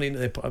dip bit money into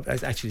their...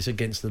 Actually, it's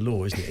against the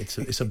law, isn't it?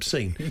 It's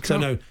obscene. So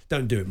no,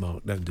 don't do it,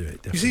 Mark. Don't do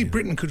it. Definitely. You see,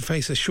 Britain could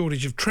face a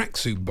shortage of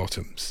tracksuit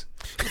bottoms.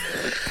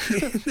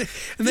 And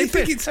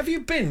have you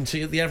been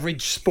to the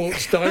Average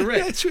Sports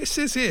Direct? That's what it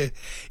says here.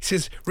 It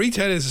says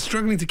retailers are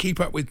struggling to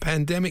keep up with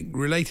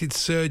pandemic-related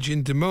surge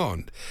in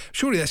demand.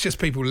 Surely that's just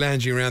people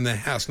lounging around their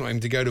house, not having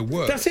to go to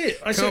work. That's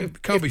it.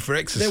 Can't be for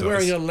exercise. They're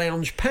wearing a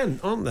lounge pant,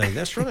 aren't they?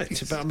 That's right.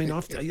 But I mean,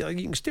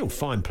 you can still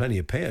find plenty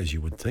of pairs.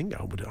 You would think. I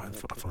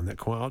find that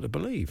quite hard to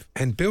believe.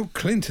 And Bill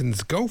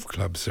Clinton's golf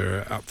clubs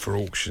are up for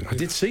auction. I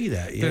did see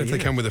that. Yeah, if they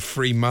come with a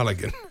free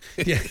mulligan.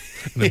 Yeah,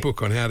 and a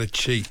book on how to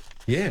cheat.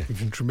 Yeah,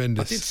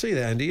 tremendous. I did see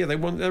that, Andy. Yeah, they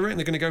reckon they're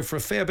going to go for a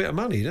fair bit of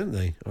money, don't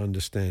they? I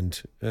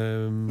understand.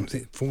 Was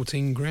it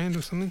 14 grand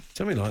or something?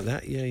 Something like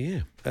that.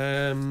 Yeah.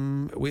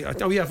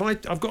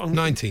 I've got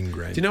 19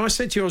 grand. Do you know? I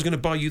said to you I was going to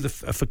buy you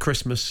for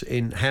Christmas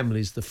in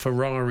Hamleys the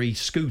Ferrari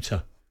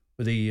scooter.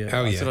 With the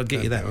I said I'd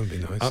get you that. That would be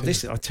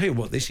nice. I tell you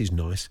what, this is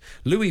nice.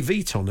 Louis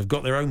Vuitton have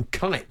got their own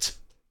kite.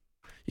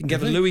 You can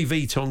get a Louis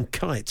Vuitton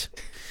kite.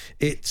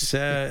 It's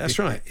that's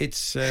right.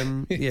 It's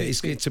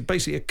it's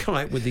basically a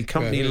kite with the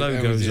company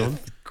logos on.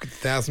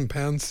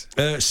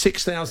 £1,000.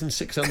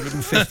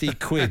 6,650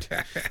 quid.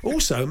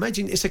 Also,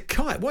 imagine it's a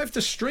kite. What if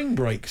the string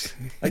breaks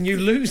and you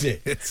lose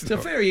it? It's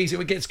very easy.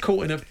 It gets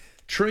caught in a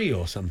tree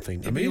or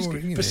something. I mean,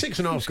 for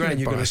 $6.5 grand,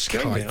 you're going to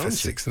scale it,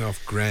 aren't you? For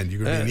 $6.5 grand,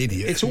 you're going to be an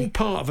idiot. It's all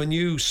part of a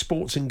new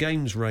sports and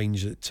games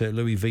range that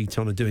Louis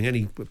Vuitton are doing.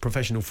 Any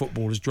professional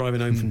footballers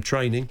driving home from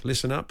training,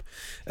 listen up.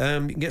 You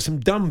can get some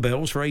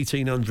dumbbells for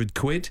 1,800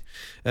 quid.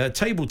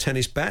 Table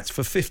tennis bats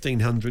for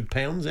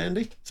 £1,500,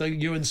 Andy. So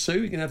you and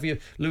Sue, you can have your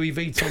Louis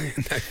Vuitton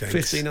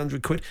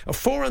 1,500 quid. A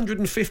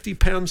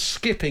 £450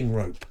 skipping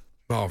rope.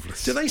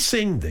 Marvellous. Do they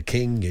sing "The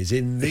King is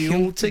in the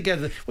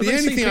Altogether"? The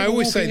only thing I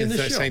always say is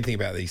the same thing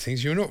about these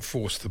things. You're not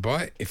forced to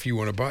buy it. If you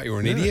want to buy it, you're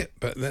an idiot.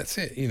 But that's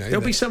it. There'll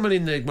be someone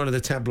in one of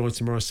the tabloids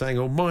tomorrow saying,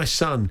 "Oh, my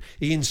son,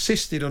 he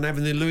insisted on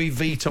having the Louis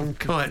Vuitton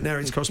kite. Now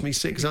it's cost me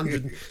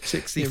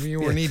 $660." Yeah,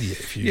 you're an idiot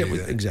if you do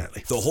that.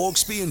 Exactly. The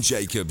Hawksby and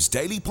Jacobs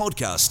Daily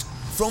Podcast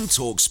from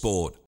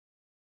TalkSport.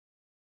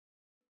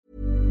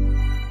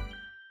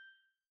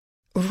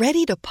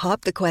 Ready to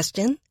pop the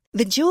question?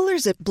 The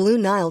jewelers at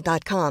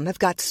BlueNile.com have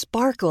got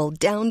sparkle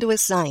down to a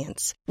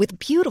science with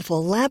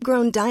beautiful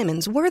lab-grown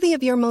diamonds worthy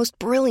of your most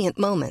brilliant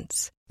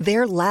moments.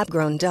 Their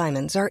lab-grown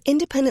diamonds are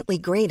independently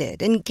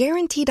graded and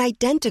guaranteed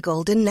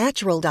identical to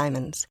natural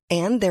diamonds,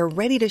 and they're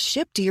ready to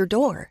ship to your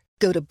door.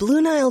 Go to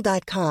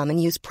BlueNile.com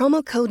and use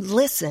promo code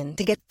LISTEN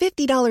to get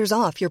 $50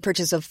 off your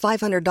purchase of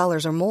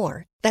 $500 or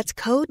more. That's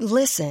code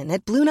LISTEN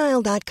at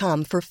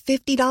BlueNile.com for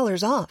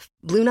 $50 off.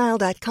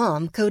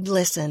 BlueNile.com, code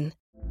LISTEN.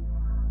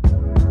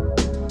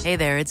 Hey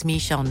there, it's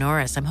Michelle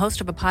Norris. I'm host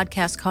of a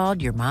podcast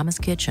called Your Mama's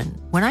Kitchen.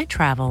 When I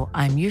travel,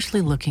 I'm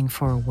usually looking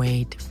for a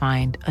way to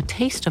find a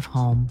taste of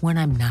home when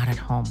I'm not at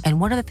home.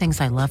 And one of the things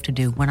I love to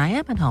do when I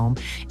am at home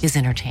is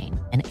entertain.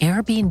 And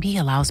Airbnb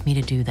allows me to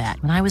do that.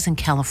 When I was in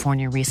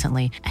California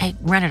recently, I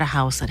rented a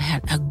house that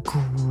had a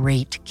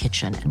great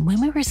kitchen. And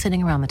when we were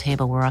sitting around the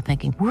table, we were all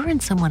thinking, we're in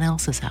someone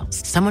else's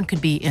house. Someone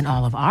could be in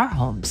all of our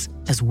homes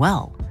as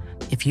well.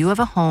 If you have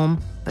a home,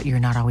 but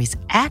you're not always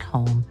at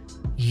home,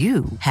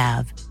 you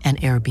have an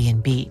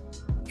Airbnb.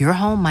 Your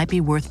home might be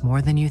worth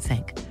more than you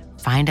think.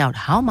 Find out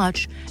how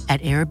much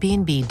at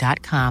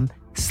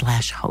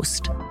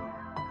airbnb.com/host.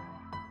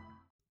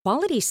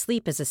 Quality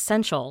sleep is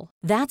essential.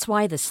 That's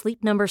why the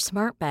Sleep Number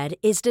Smart Bed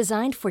is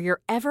designed for your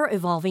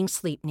ever-evolving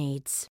sleep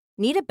needs.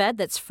 Need a bed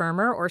that's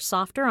firmer or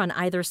softer on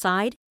either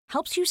side?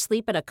 Helps you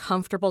sleep at a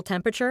comfortable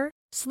temperature?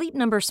 Sleep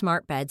Number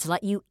Smart Beds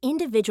let you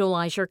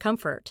individualize your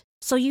comfort,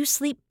 so you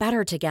sleep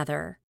better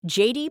together.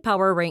 J.D.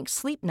 Power ranks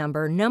Sleep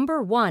Number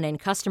number 1 in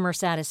customer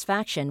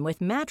satisfaction with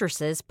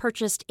mattresses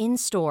purchased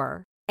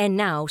in-store. And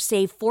now,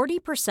 save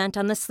 40%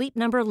 on the Sleep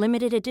Number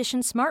Limited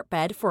Edition Smart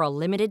Bed for a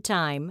limited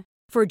time.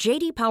 For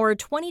J.D. Power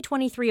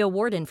 2023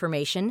 award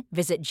information,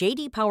 visit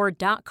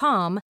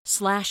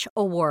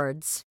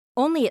jdpower.com/awards.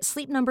 Only at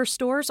Sleep Number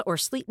stores or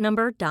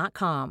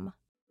sleepnumber.com.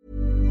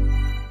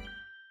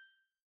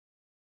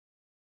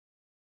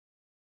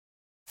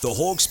 The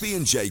Hawksby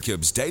and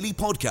Jacobs Daily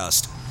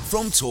Podcast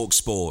from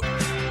TalkSport.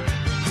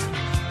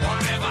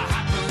 Whatever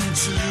happened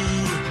to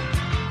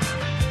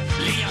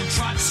Leon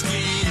Trotsky?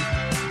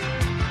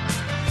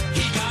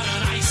 He got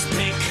an ice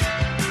pick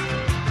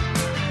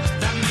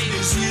that made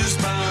his ears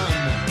burn.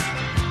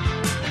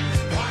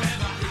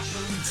 Whatever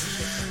happened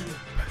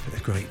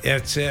to... Great.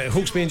 It's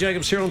Hawksby and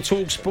Jacobs here on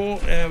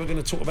TalkSport. We're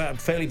going to talk about a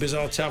fairly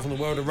bizarre tale from the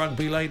world of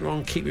rugby later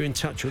on. Keep you in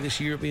touch with this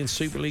European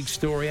Super League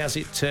story as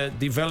it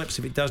develops.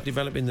 If it does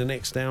develop in the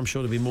next day, I'm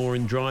sure there'll be more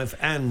in drive.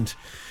 And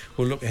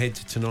we'll look ahead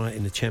to tonight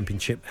in the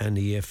Championship and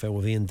the EFL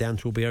with Ian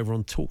Danter will be over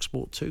on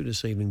TalkSport 2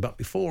 this evening. But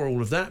before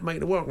all of that, make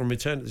the welcome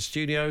return to the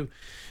studio.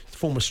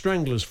 Former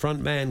Stranglers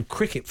frontman,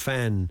 cricket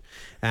fan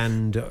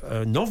and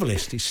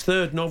novelist. His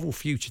third novel,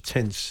 Future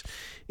Tense,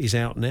 is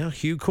out now.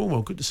 Hugh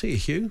Cornwell, good to see you,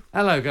 Hugh.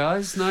 Hello,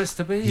 guys. Nice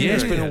to be here. Yeah,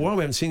 it's been a while.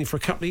 We haven't seen you for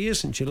a couple of years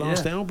since your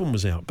last album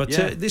was out. But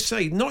this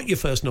not your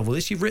first novel.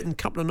 You've written a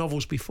couple of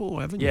novels before,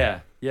 haven't you?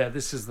 Yeah.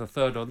 This is the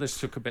third one. This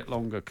took a bit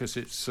longer because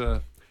it's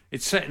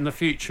set in the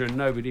future and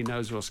nobody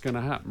knows what's going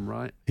to happen,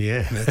 right?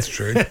 Yeah, that's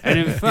true. And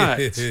in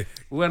fact,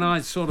 when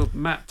I sort of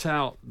mapped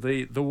out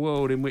the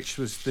world in which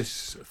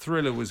this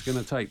thriller was going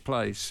to take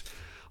place,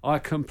 I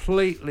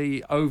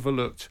completely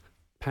overlooked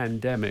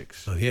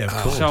pandemics. Oh, yeah, of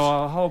course. So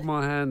I'll hold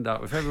my hand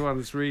up if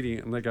everyone's reading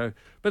it and they go,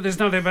 but there's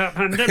nothing about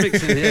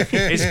pandemics in here.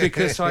 It's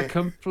because I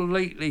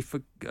completely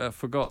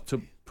forgot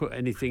to put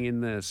anything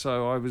in there.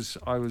 So I was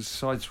hold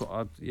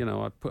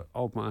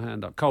my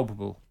hand up,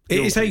 culpable.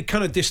 It is a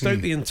kind of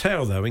dystopian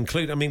tale, though.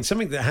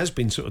 Something that has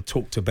been sort of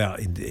talked about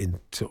in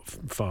sort of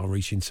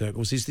far-reaching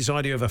circles is this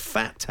idea of a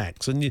fat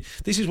tax, and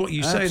this is what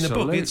you say in the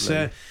book. It's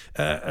a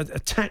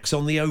tax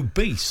on the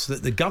obese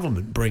that the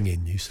government bring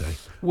in. You say,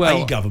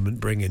 government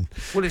bring in.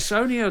 Well, it's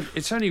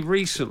only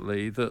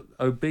recently that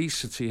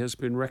obesity has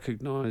been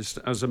recognised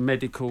as a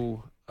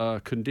medical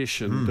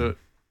condition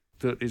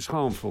that is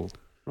harmful.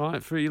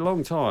 Right, for a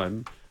long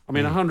time.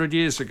 100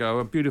 years ago,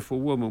 a beautiful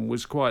woman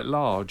was quite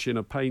large in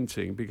a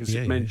painting because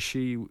it meant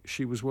she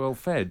was well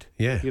fed.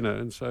 Yeah,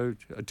 and so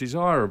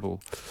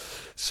desirable.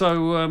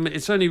 So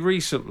it's only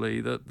recently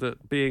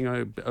that being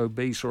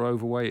obese or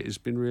overweight has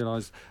been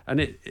realised,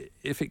 and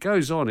if it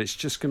goes on, it's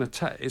just going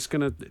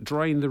to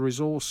drain the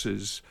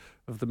resources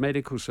of the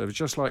medical service,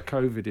 just like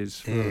COVID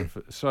is.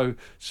 So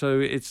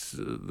it's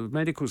the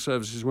medical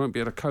services won't be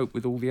able to cope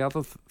with all the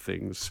other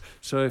things.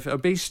 So if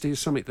obesity is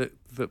something that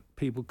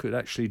people could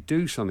actually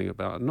do something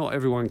about, not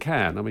everyone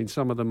can.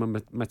 Some of them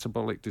are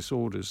metabolic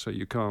disorders, so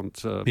you can't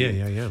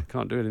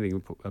can't do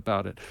anything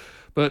about it.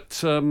 But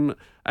the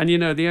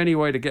only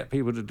way to get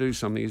people to do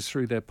something is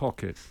through their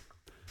pocket.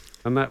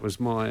 And that was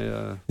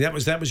my... That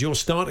was your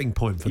starting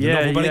point for the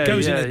novel. But it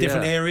goes into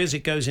different areas.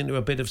 It goes into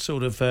a bit of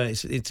sort of...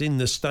 it's in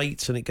the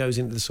States and it goes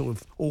into the sort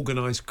of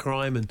organised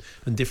crime and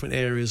different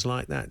areas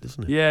like that,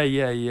 doesn't it? Yeah.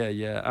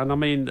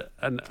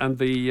 And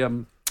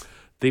the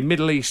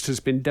Middle East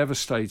has been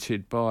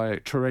devastated by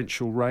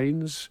torrential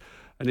rains,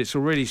 and it's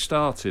already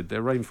started.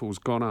 Their rainfall's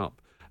gone up.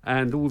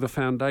 And all the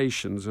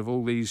foundations of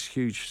all these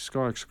huge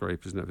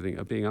skyscrapers and everything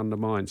are being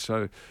undermined.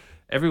 So...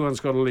 everyone's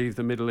got to leave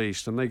the Middle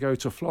East and they go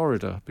to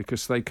Florida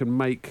because they can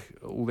make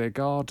all their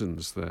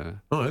gardens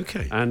there. Oh,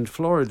 okay. And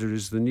Florida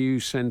is the new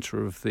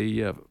centre of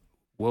the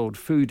world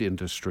food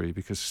industry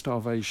because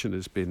starvation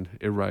has been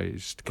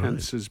erased,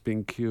 cancer's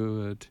been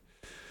cured,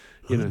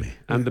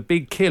 and the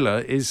big killer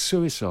is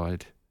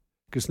suicide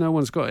because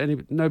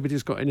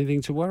nobody's got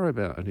anything to worry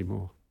about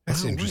anymore.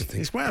 That's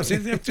interesting.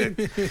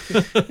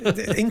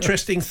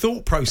 Interesting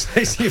thought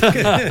process.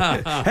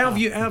 How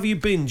have you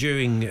been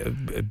during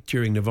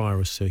the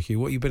virus, Hugh?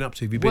 What have you been up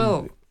to? Have you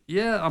been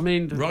Yeah, I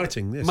mean,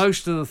 writing this.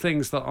 Most of the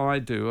things that I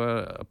do,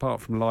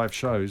 apart from live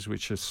shows,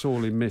 which are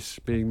sorely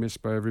being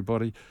missed by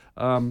everybody,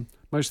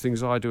 most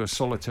things I do are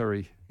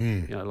solitary.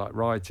 You know, like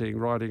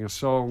writing a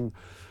song.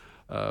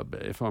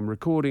 If I'm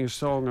recording a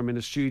song, I'm in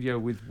a studio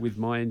with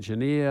my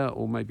engineer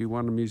or maybe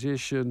one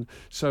musician.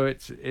 So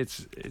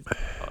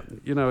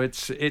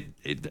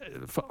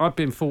I've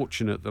been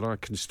fortunate that I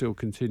can still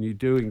continue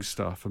doing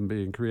stuff and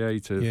being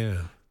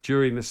creative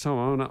during the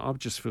summer. And I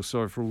just feel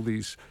sorry for all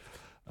these,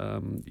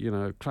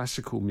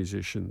 classical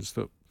musicians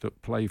that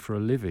play for a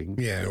living.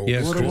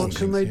 What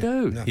can they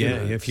do?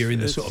 If you're in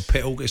the sort of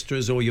pit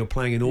orchestras or you're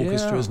playing in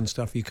orchestras and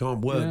stuff, you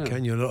can't work,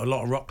 can you? A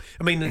lot of rock.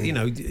 I mean,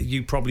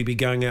 you'd probably be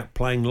going out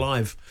playing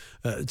live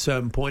at a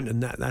certain point,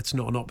 and that's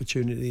not an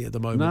opportunity at the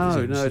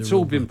moment. No, it's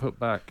all been put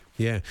back.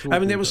 Yeah, I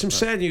mean, there was some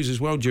sad news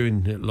as well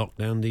during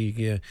lockdown.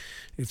 The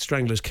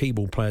Stranglers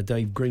keyboard player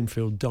Dave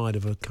Greenfield died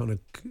of a kind of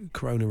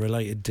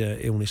corona-related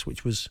illness,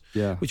 which was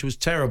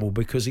terrible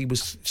because he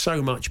was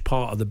so much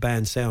part of the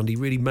band sound. He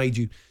really made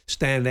you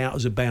stand out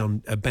as a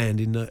band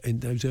in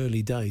those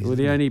early days. Well,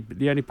 the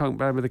only punk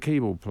band with a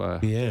keyboard player.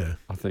 Yeah,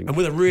 I think, and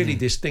with a really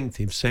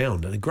distinctive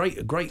sound and a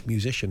great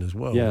musician as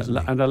well. Yeah,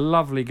 and a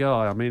lovely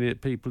guy. I mean,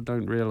 people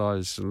don't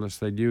realise unless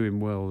they knew him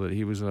well that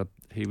he was a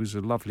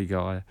lovely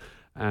guy.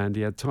 And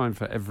he had time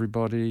for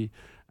everybody,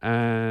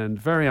 and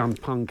very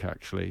unpunk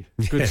actually.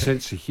 Good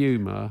sense of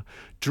humour.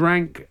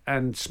 Drank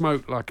and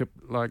smoked like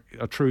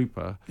a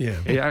trooper. Yeah,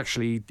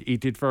 he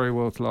did very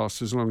well to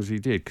last as long as he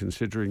did,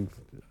 considering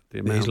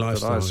the amount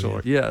that I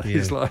saw.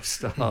 His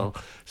lifestyle.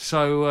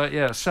 So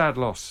sad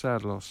loss.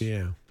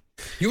 Yeah.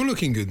 You're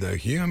looking good though,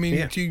 Hugh. I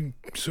mean, do you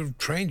sort of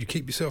train? Do you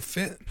keep yourself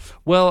fit?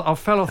 Well, I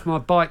fell off my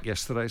bike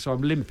yesterday, so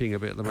I'm limping a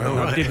bit at the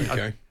moment. Oh,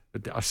 right.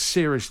 I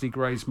seriously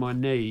grazed my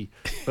knee,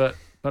 but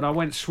I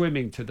went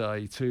swimming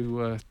today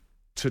to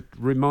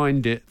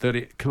remind it that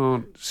it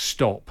can't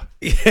stop.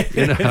 It'll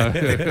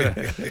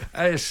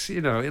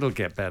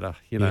get better.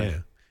 Yeah.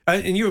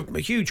 And you're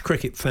a huge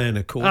cricket fan,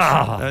 of course.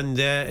 And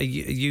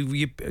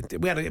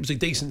it was a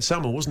decent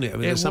summer, wasn't it? I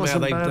mean, somehow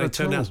they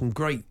turned out some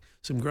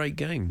great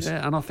games.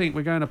 Yeah, and I think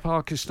we're going to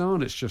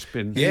Pakistan. It's just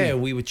been. Yeah,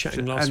 we were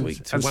chatting last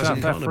week to and Wazam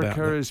South Khan about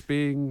Africa that. is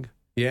being.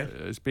 Yeah,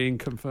 it's being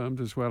confirmed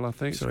as well. I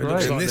think. So it's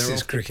great. And this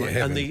is cricket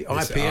heaven. And the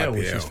IPL,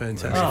 which is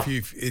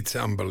fantastic. It's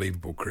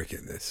unbelievable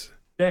cricket. This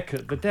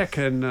the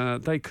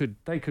Deccan, they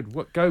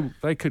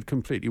could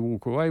completely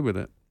walk away with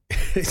it.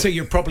 So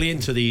you're probably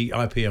into the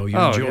IPL. You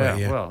enjoy it,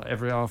 yeah. Well,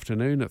 every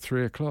afternoon at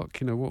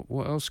 3:00.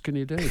 What else can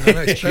you do?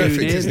 That's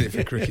perfect, isn't it,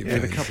 for cricket?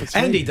 With a cup of tea.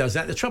 Andy does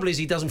that. The trouble is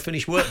he doesn't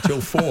finish work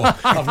till 4.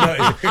 I've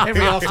noticed.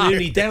 Every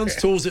afternoon he downs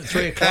tools at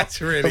 3:00.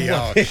 That's really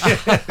hard.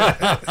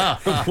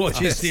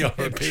 Watches the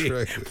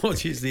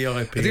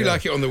IPL. I do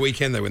like it on the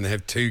weekend though when they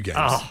have 2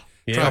 games.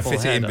 Try to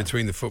fit it in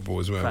between the football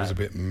as well. It was a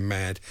bit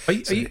mad. Are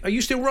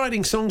you still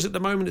writing songs at the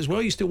moment as well?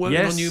 Are you still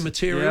working on new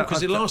material? Because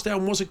the last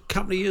album was a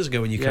couple of years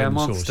ago when you came to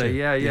Monster. Source.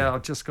 Yeah.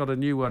 I've just got a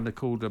new one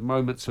called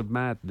Moments of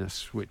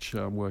Madness, which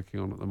I'm working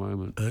on at the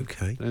moment.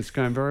 Okay. And it's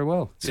going very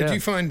well. So do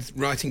you find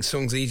writing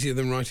songs easier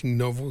than writing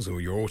novels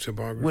or your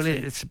autobiography? Well,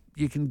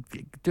 you can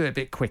do it a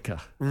bit quicker.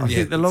 I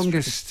think the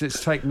longest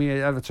it's taken me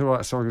ever to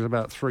write a song is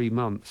about 3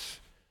 months.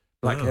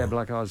 Black Hair,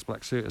 Black Eyes,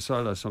 Black Suit, a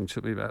solo song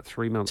took me about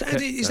 3 months. So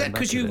is that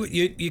because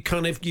you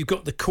kind of you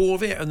got the core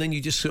of it and then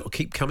you just sort of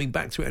keep coming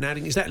back to it and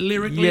adding? Is that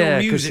lyrically or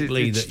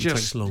musically that it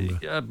takes longer?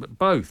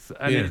 Both,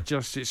 and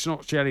it's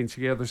not gelling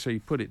together. So you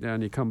put it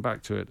down, you come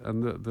back to it,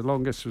 and the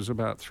longest was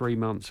about 3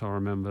 months. I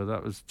remember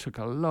took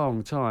a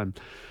long time.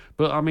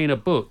 But I mean, a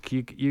book,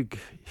 I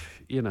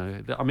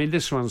mean,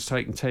 this one's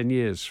taken 10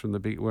 years from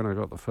when I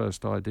got the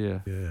first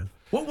idea. Yeah.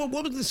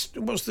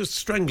 What's the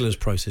Stranglers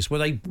process? Were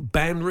they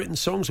band-written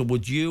songs, or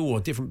would you or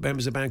different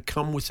members of the band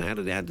come with? How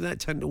did that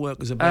tend to work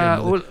as a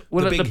band?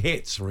 The big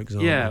hits, for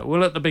example. Yeah,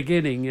 well, at the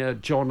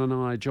beginning, John,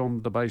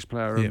 the bass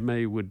player, and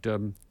me would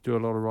do a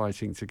lot of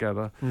writing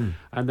together.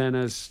 And then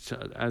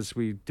as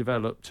we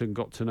developed and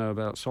got to know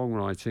about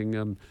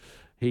songwriting,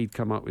 he'd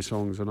come up with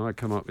songs and I'd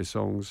come up with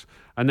songs.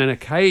 And then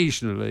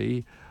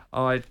occasionally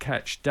I'd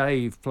catch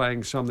Dave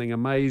playing something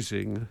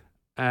amazing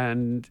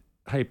and...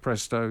 Hey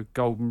presto,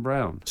 Golden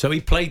Brown. So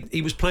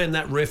he was playing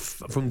that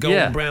riff from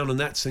Golden Brown, and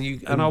that's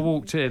and I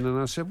walked in and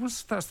I said,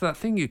 that's that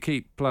thing you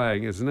keep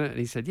playing, isn't it? And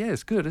he said, yeah,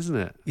 it's good, isn't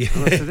it? Yeah.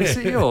 And I said, is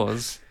it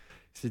yours?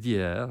 He said,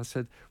 yeah. I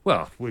said,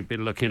 well, we've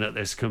been looking at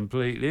this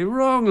completely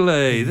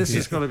wrongly. This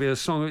has got to be a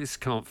song. This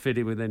can't fit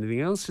in with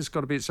anything else. It's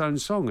got to be its own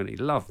song. And he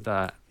loved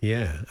that.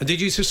 Yeah. And did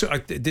you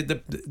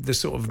did the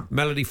sort of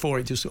melody for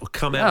it just sort of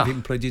come out of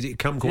him? Did it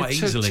come quite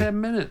easily? It took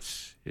 10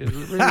 minutes. It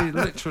really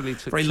literally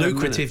took very 10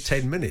 lucrative minutes.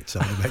 10 minutes,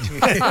 I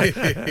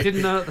imagine.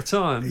 Didn't know at the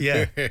time.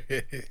 Yeah.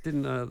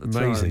 Didn't know at the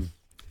Amazing. time.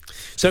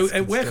 So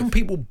where can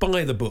people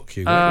buy the book,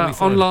 Hugh?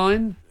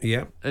 Online.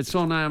 Yeah. It's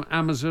on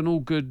Amazon, all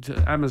good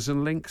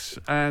Amazon links.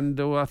 And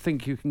I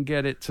think you can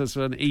get it as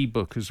an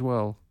ebook as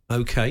well.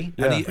 Okay.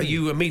 Yeah. And are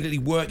you immediately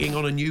working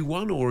on a new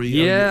one? Or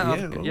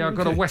I've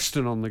got a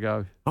Western on the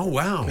go. Oh,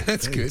 wow.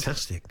 That's good.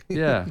 Fantastic.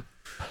 Yeah.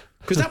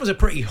 Because that was a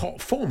pretty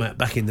hot format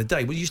back in the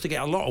day. We used to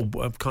get a lot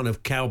of kind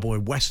of cowboy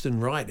western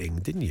writing,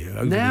 didn't you?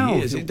 Over the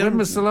years. When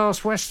was the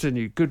last western,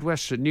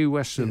 new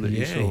western that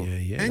you saw?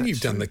 Yeah. And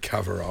you've done the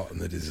cover art and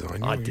the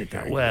design. I did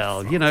that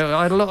well. You know,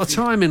 I had a lot of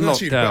time in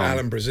Unless you'd put lockdown.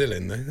 Alan Brazil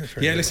in there.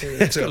 Yeah, let's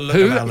got a look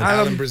Who? at Alan.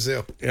 Alan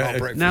Brazil.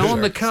 Now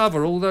on the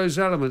cover, all those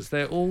elements,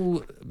 they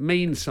all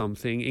mean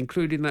something,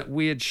 including that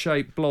weird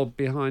shaped blob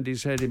behind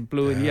his head in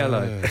blue and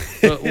yellow.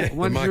 But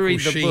once you read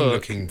the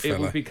book, it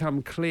will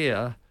become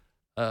clear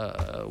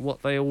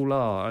what they all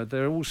are.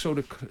 They're all sort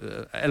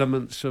of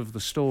elements of the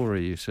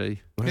story, you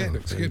see. Wow, yeah,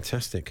 looks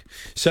fantastic.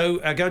 So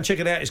go and check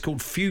it out. It's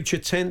called Future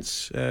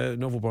Tense,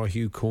 novel by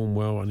Hugh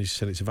Cornwell, and he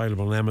said it's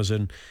available on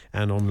Amazon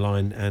and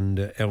online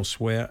and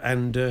elsewhere.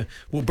 And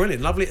well,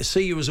 brilliant, lovely to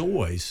see you as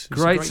always.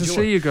 Great to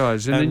see you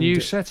guys in a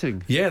new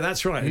setting. Yeah,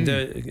 that's right.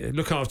 And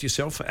look after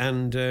yourself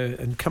and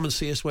come and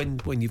see us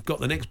when you've got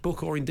the next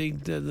book or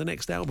indeed the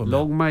next album.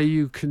 Long may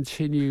you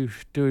continue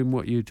doing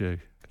what you do.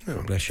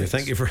 Oh, bless you.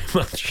 Thank you very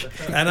much.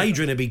 And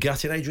Adrian will be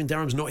gutted. Adrian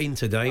Durham's not in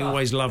today. He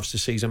always loves to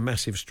see some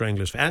massive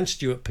Stranglers fan. And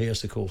Stuart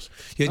Pearce, of course.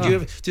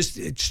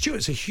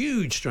 Stuart's a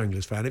huge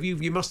Stranglers fan.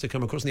 You must have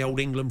come across the old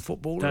England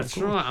footballer. That's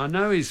right. I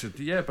know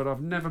but I've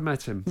never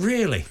met him.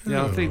 Really?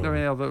 Yeah, I think the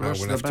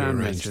rest of the band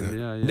met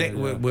him. Nick,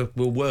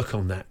 we'll work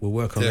on that. We'll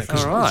work on that.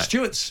 All right.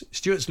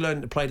 Stuart's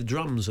learning to play the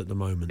drums at the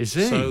moment. Is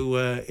he? So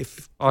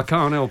if I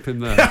can't help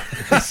him there.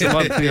 That's the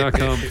one thing I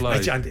can't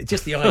play.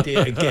 Just the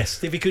idea to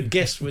guess. If he could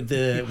guess with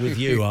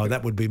you.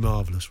 That would be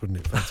marvellous, wouldn't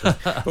it?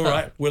 Fantastic. All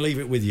right, we'll leave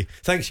it with you.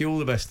 Thanks, you all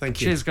the best.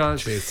 Thank you. Cheers,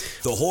 guys. Cheers.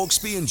 The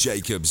Hawksbee and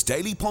Jacobs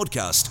Daily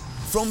Podcast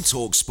from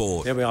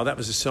TalkSport. There we are. That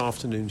was this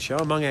afternoon show.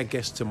 Among our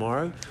guests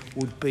tomorrow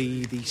would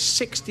be the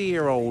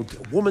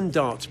 60-year-old woman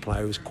darts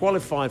player who's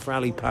qualified for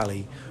Ali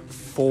Pali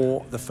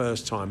for the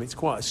first time. It's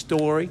quite a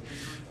story.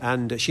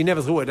 And she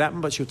never thought it'd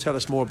happen, but she'll tell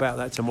us more about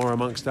that tomorrow,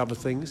 amongst other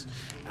things.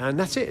 And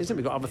that's it, isn't it?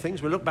 We've got other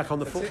things. We'll look back on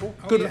the football.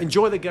 Good. Yeah.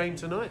 Enjoy the game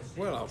tonight.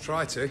 Well, I'll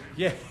try to.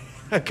 Yeah.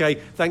 Okay,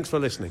 thanks for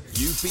listening.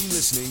 You've been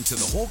listening to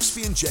the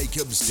Hawksbee and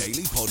Jacobs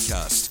Daily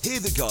Podcast. Hear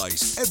the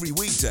guys every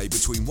weekday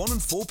between 1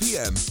 and 4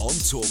 p.m. on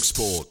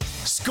TalkSport.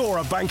 Score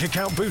a bank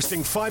account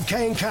boosting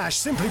 $5,000 in cash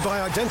simply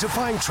by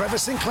identifying Trevor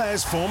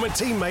Sinclair's former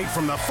teammate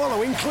from the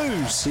following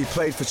clues. He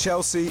played for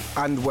Chelsea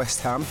and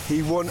West Ham.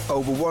 He won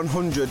over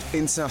 100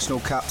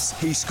 international caps.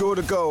 He scored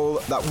a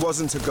goal that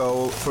wasn't a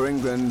goal for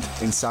England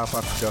in South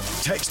Africa.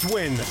 Text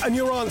WIN and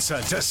your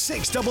answer to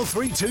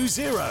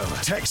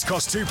 63320. Text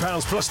costs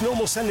 £2 plus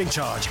normal sending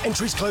charge.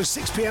 Entries close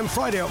 6 p.m.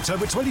 Friday,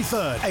 October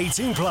 23rd.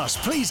 18 plus.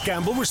 Please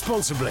gamble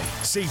responsibly.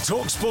 See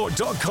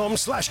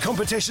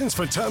talksport.com/competitions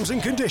for terms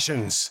and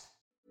conditions.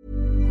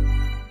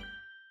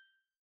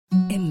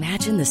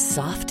 Imagine the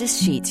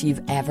softest sheets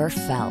you've ever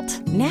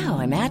felt. Now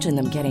imagine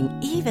them getting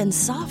even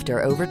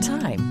softer over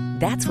time.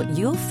 That's what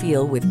you'll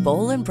feel with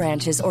Boll &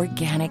 Branch's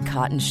organic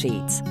cotton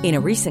sheets. In a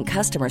recent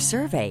customer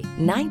survey,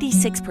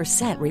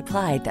 96%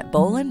 replied that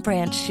Boll &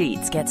 Branch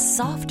sheets get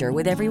softer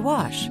with every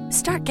wash.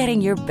 Start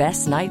getting your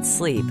best night's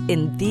sleep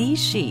in these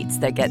sheets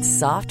that get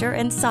softer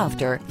and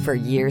softer for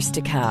years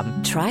to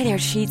come. Try their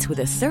sheets with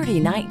a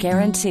 30-night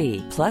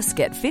guarantee. Plus,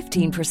 get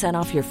 15%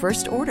 off your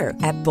first order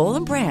at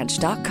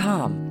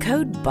bollandbranch.com.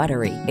 Code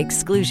BUTTERY.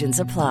 Exclusions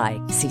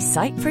apply. See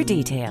site for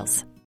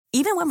details.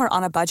 Even when we're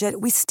on a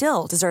budget, we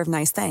still deserve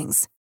nice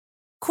things.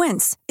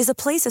 Quince is a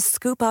place to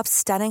scoop up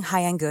stunning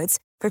high-end goods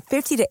for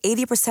 50 to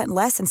 80%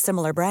 less than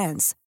similar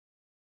brands.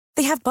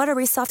 They have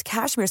buttery soft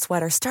cashmere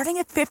sweaters starting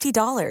at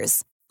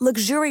 $50,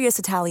 luxurious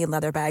Italian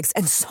leather bags,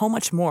 and so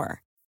much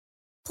more.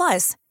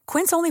 Plus,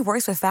 Quince only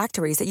works with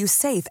factories that use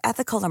safe,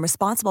 ethical, and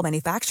responsible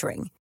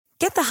manufacturing.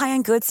 Get the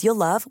high-end goods you'll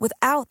love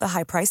without the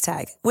high price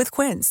tag with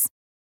Quince.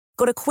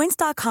 Go to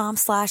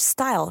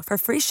quince.com/style for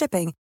free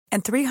shipping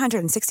and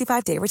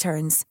 365-day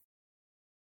returns.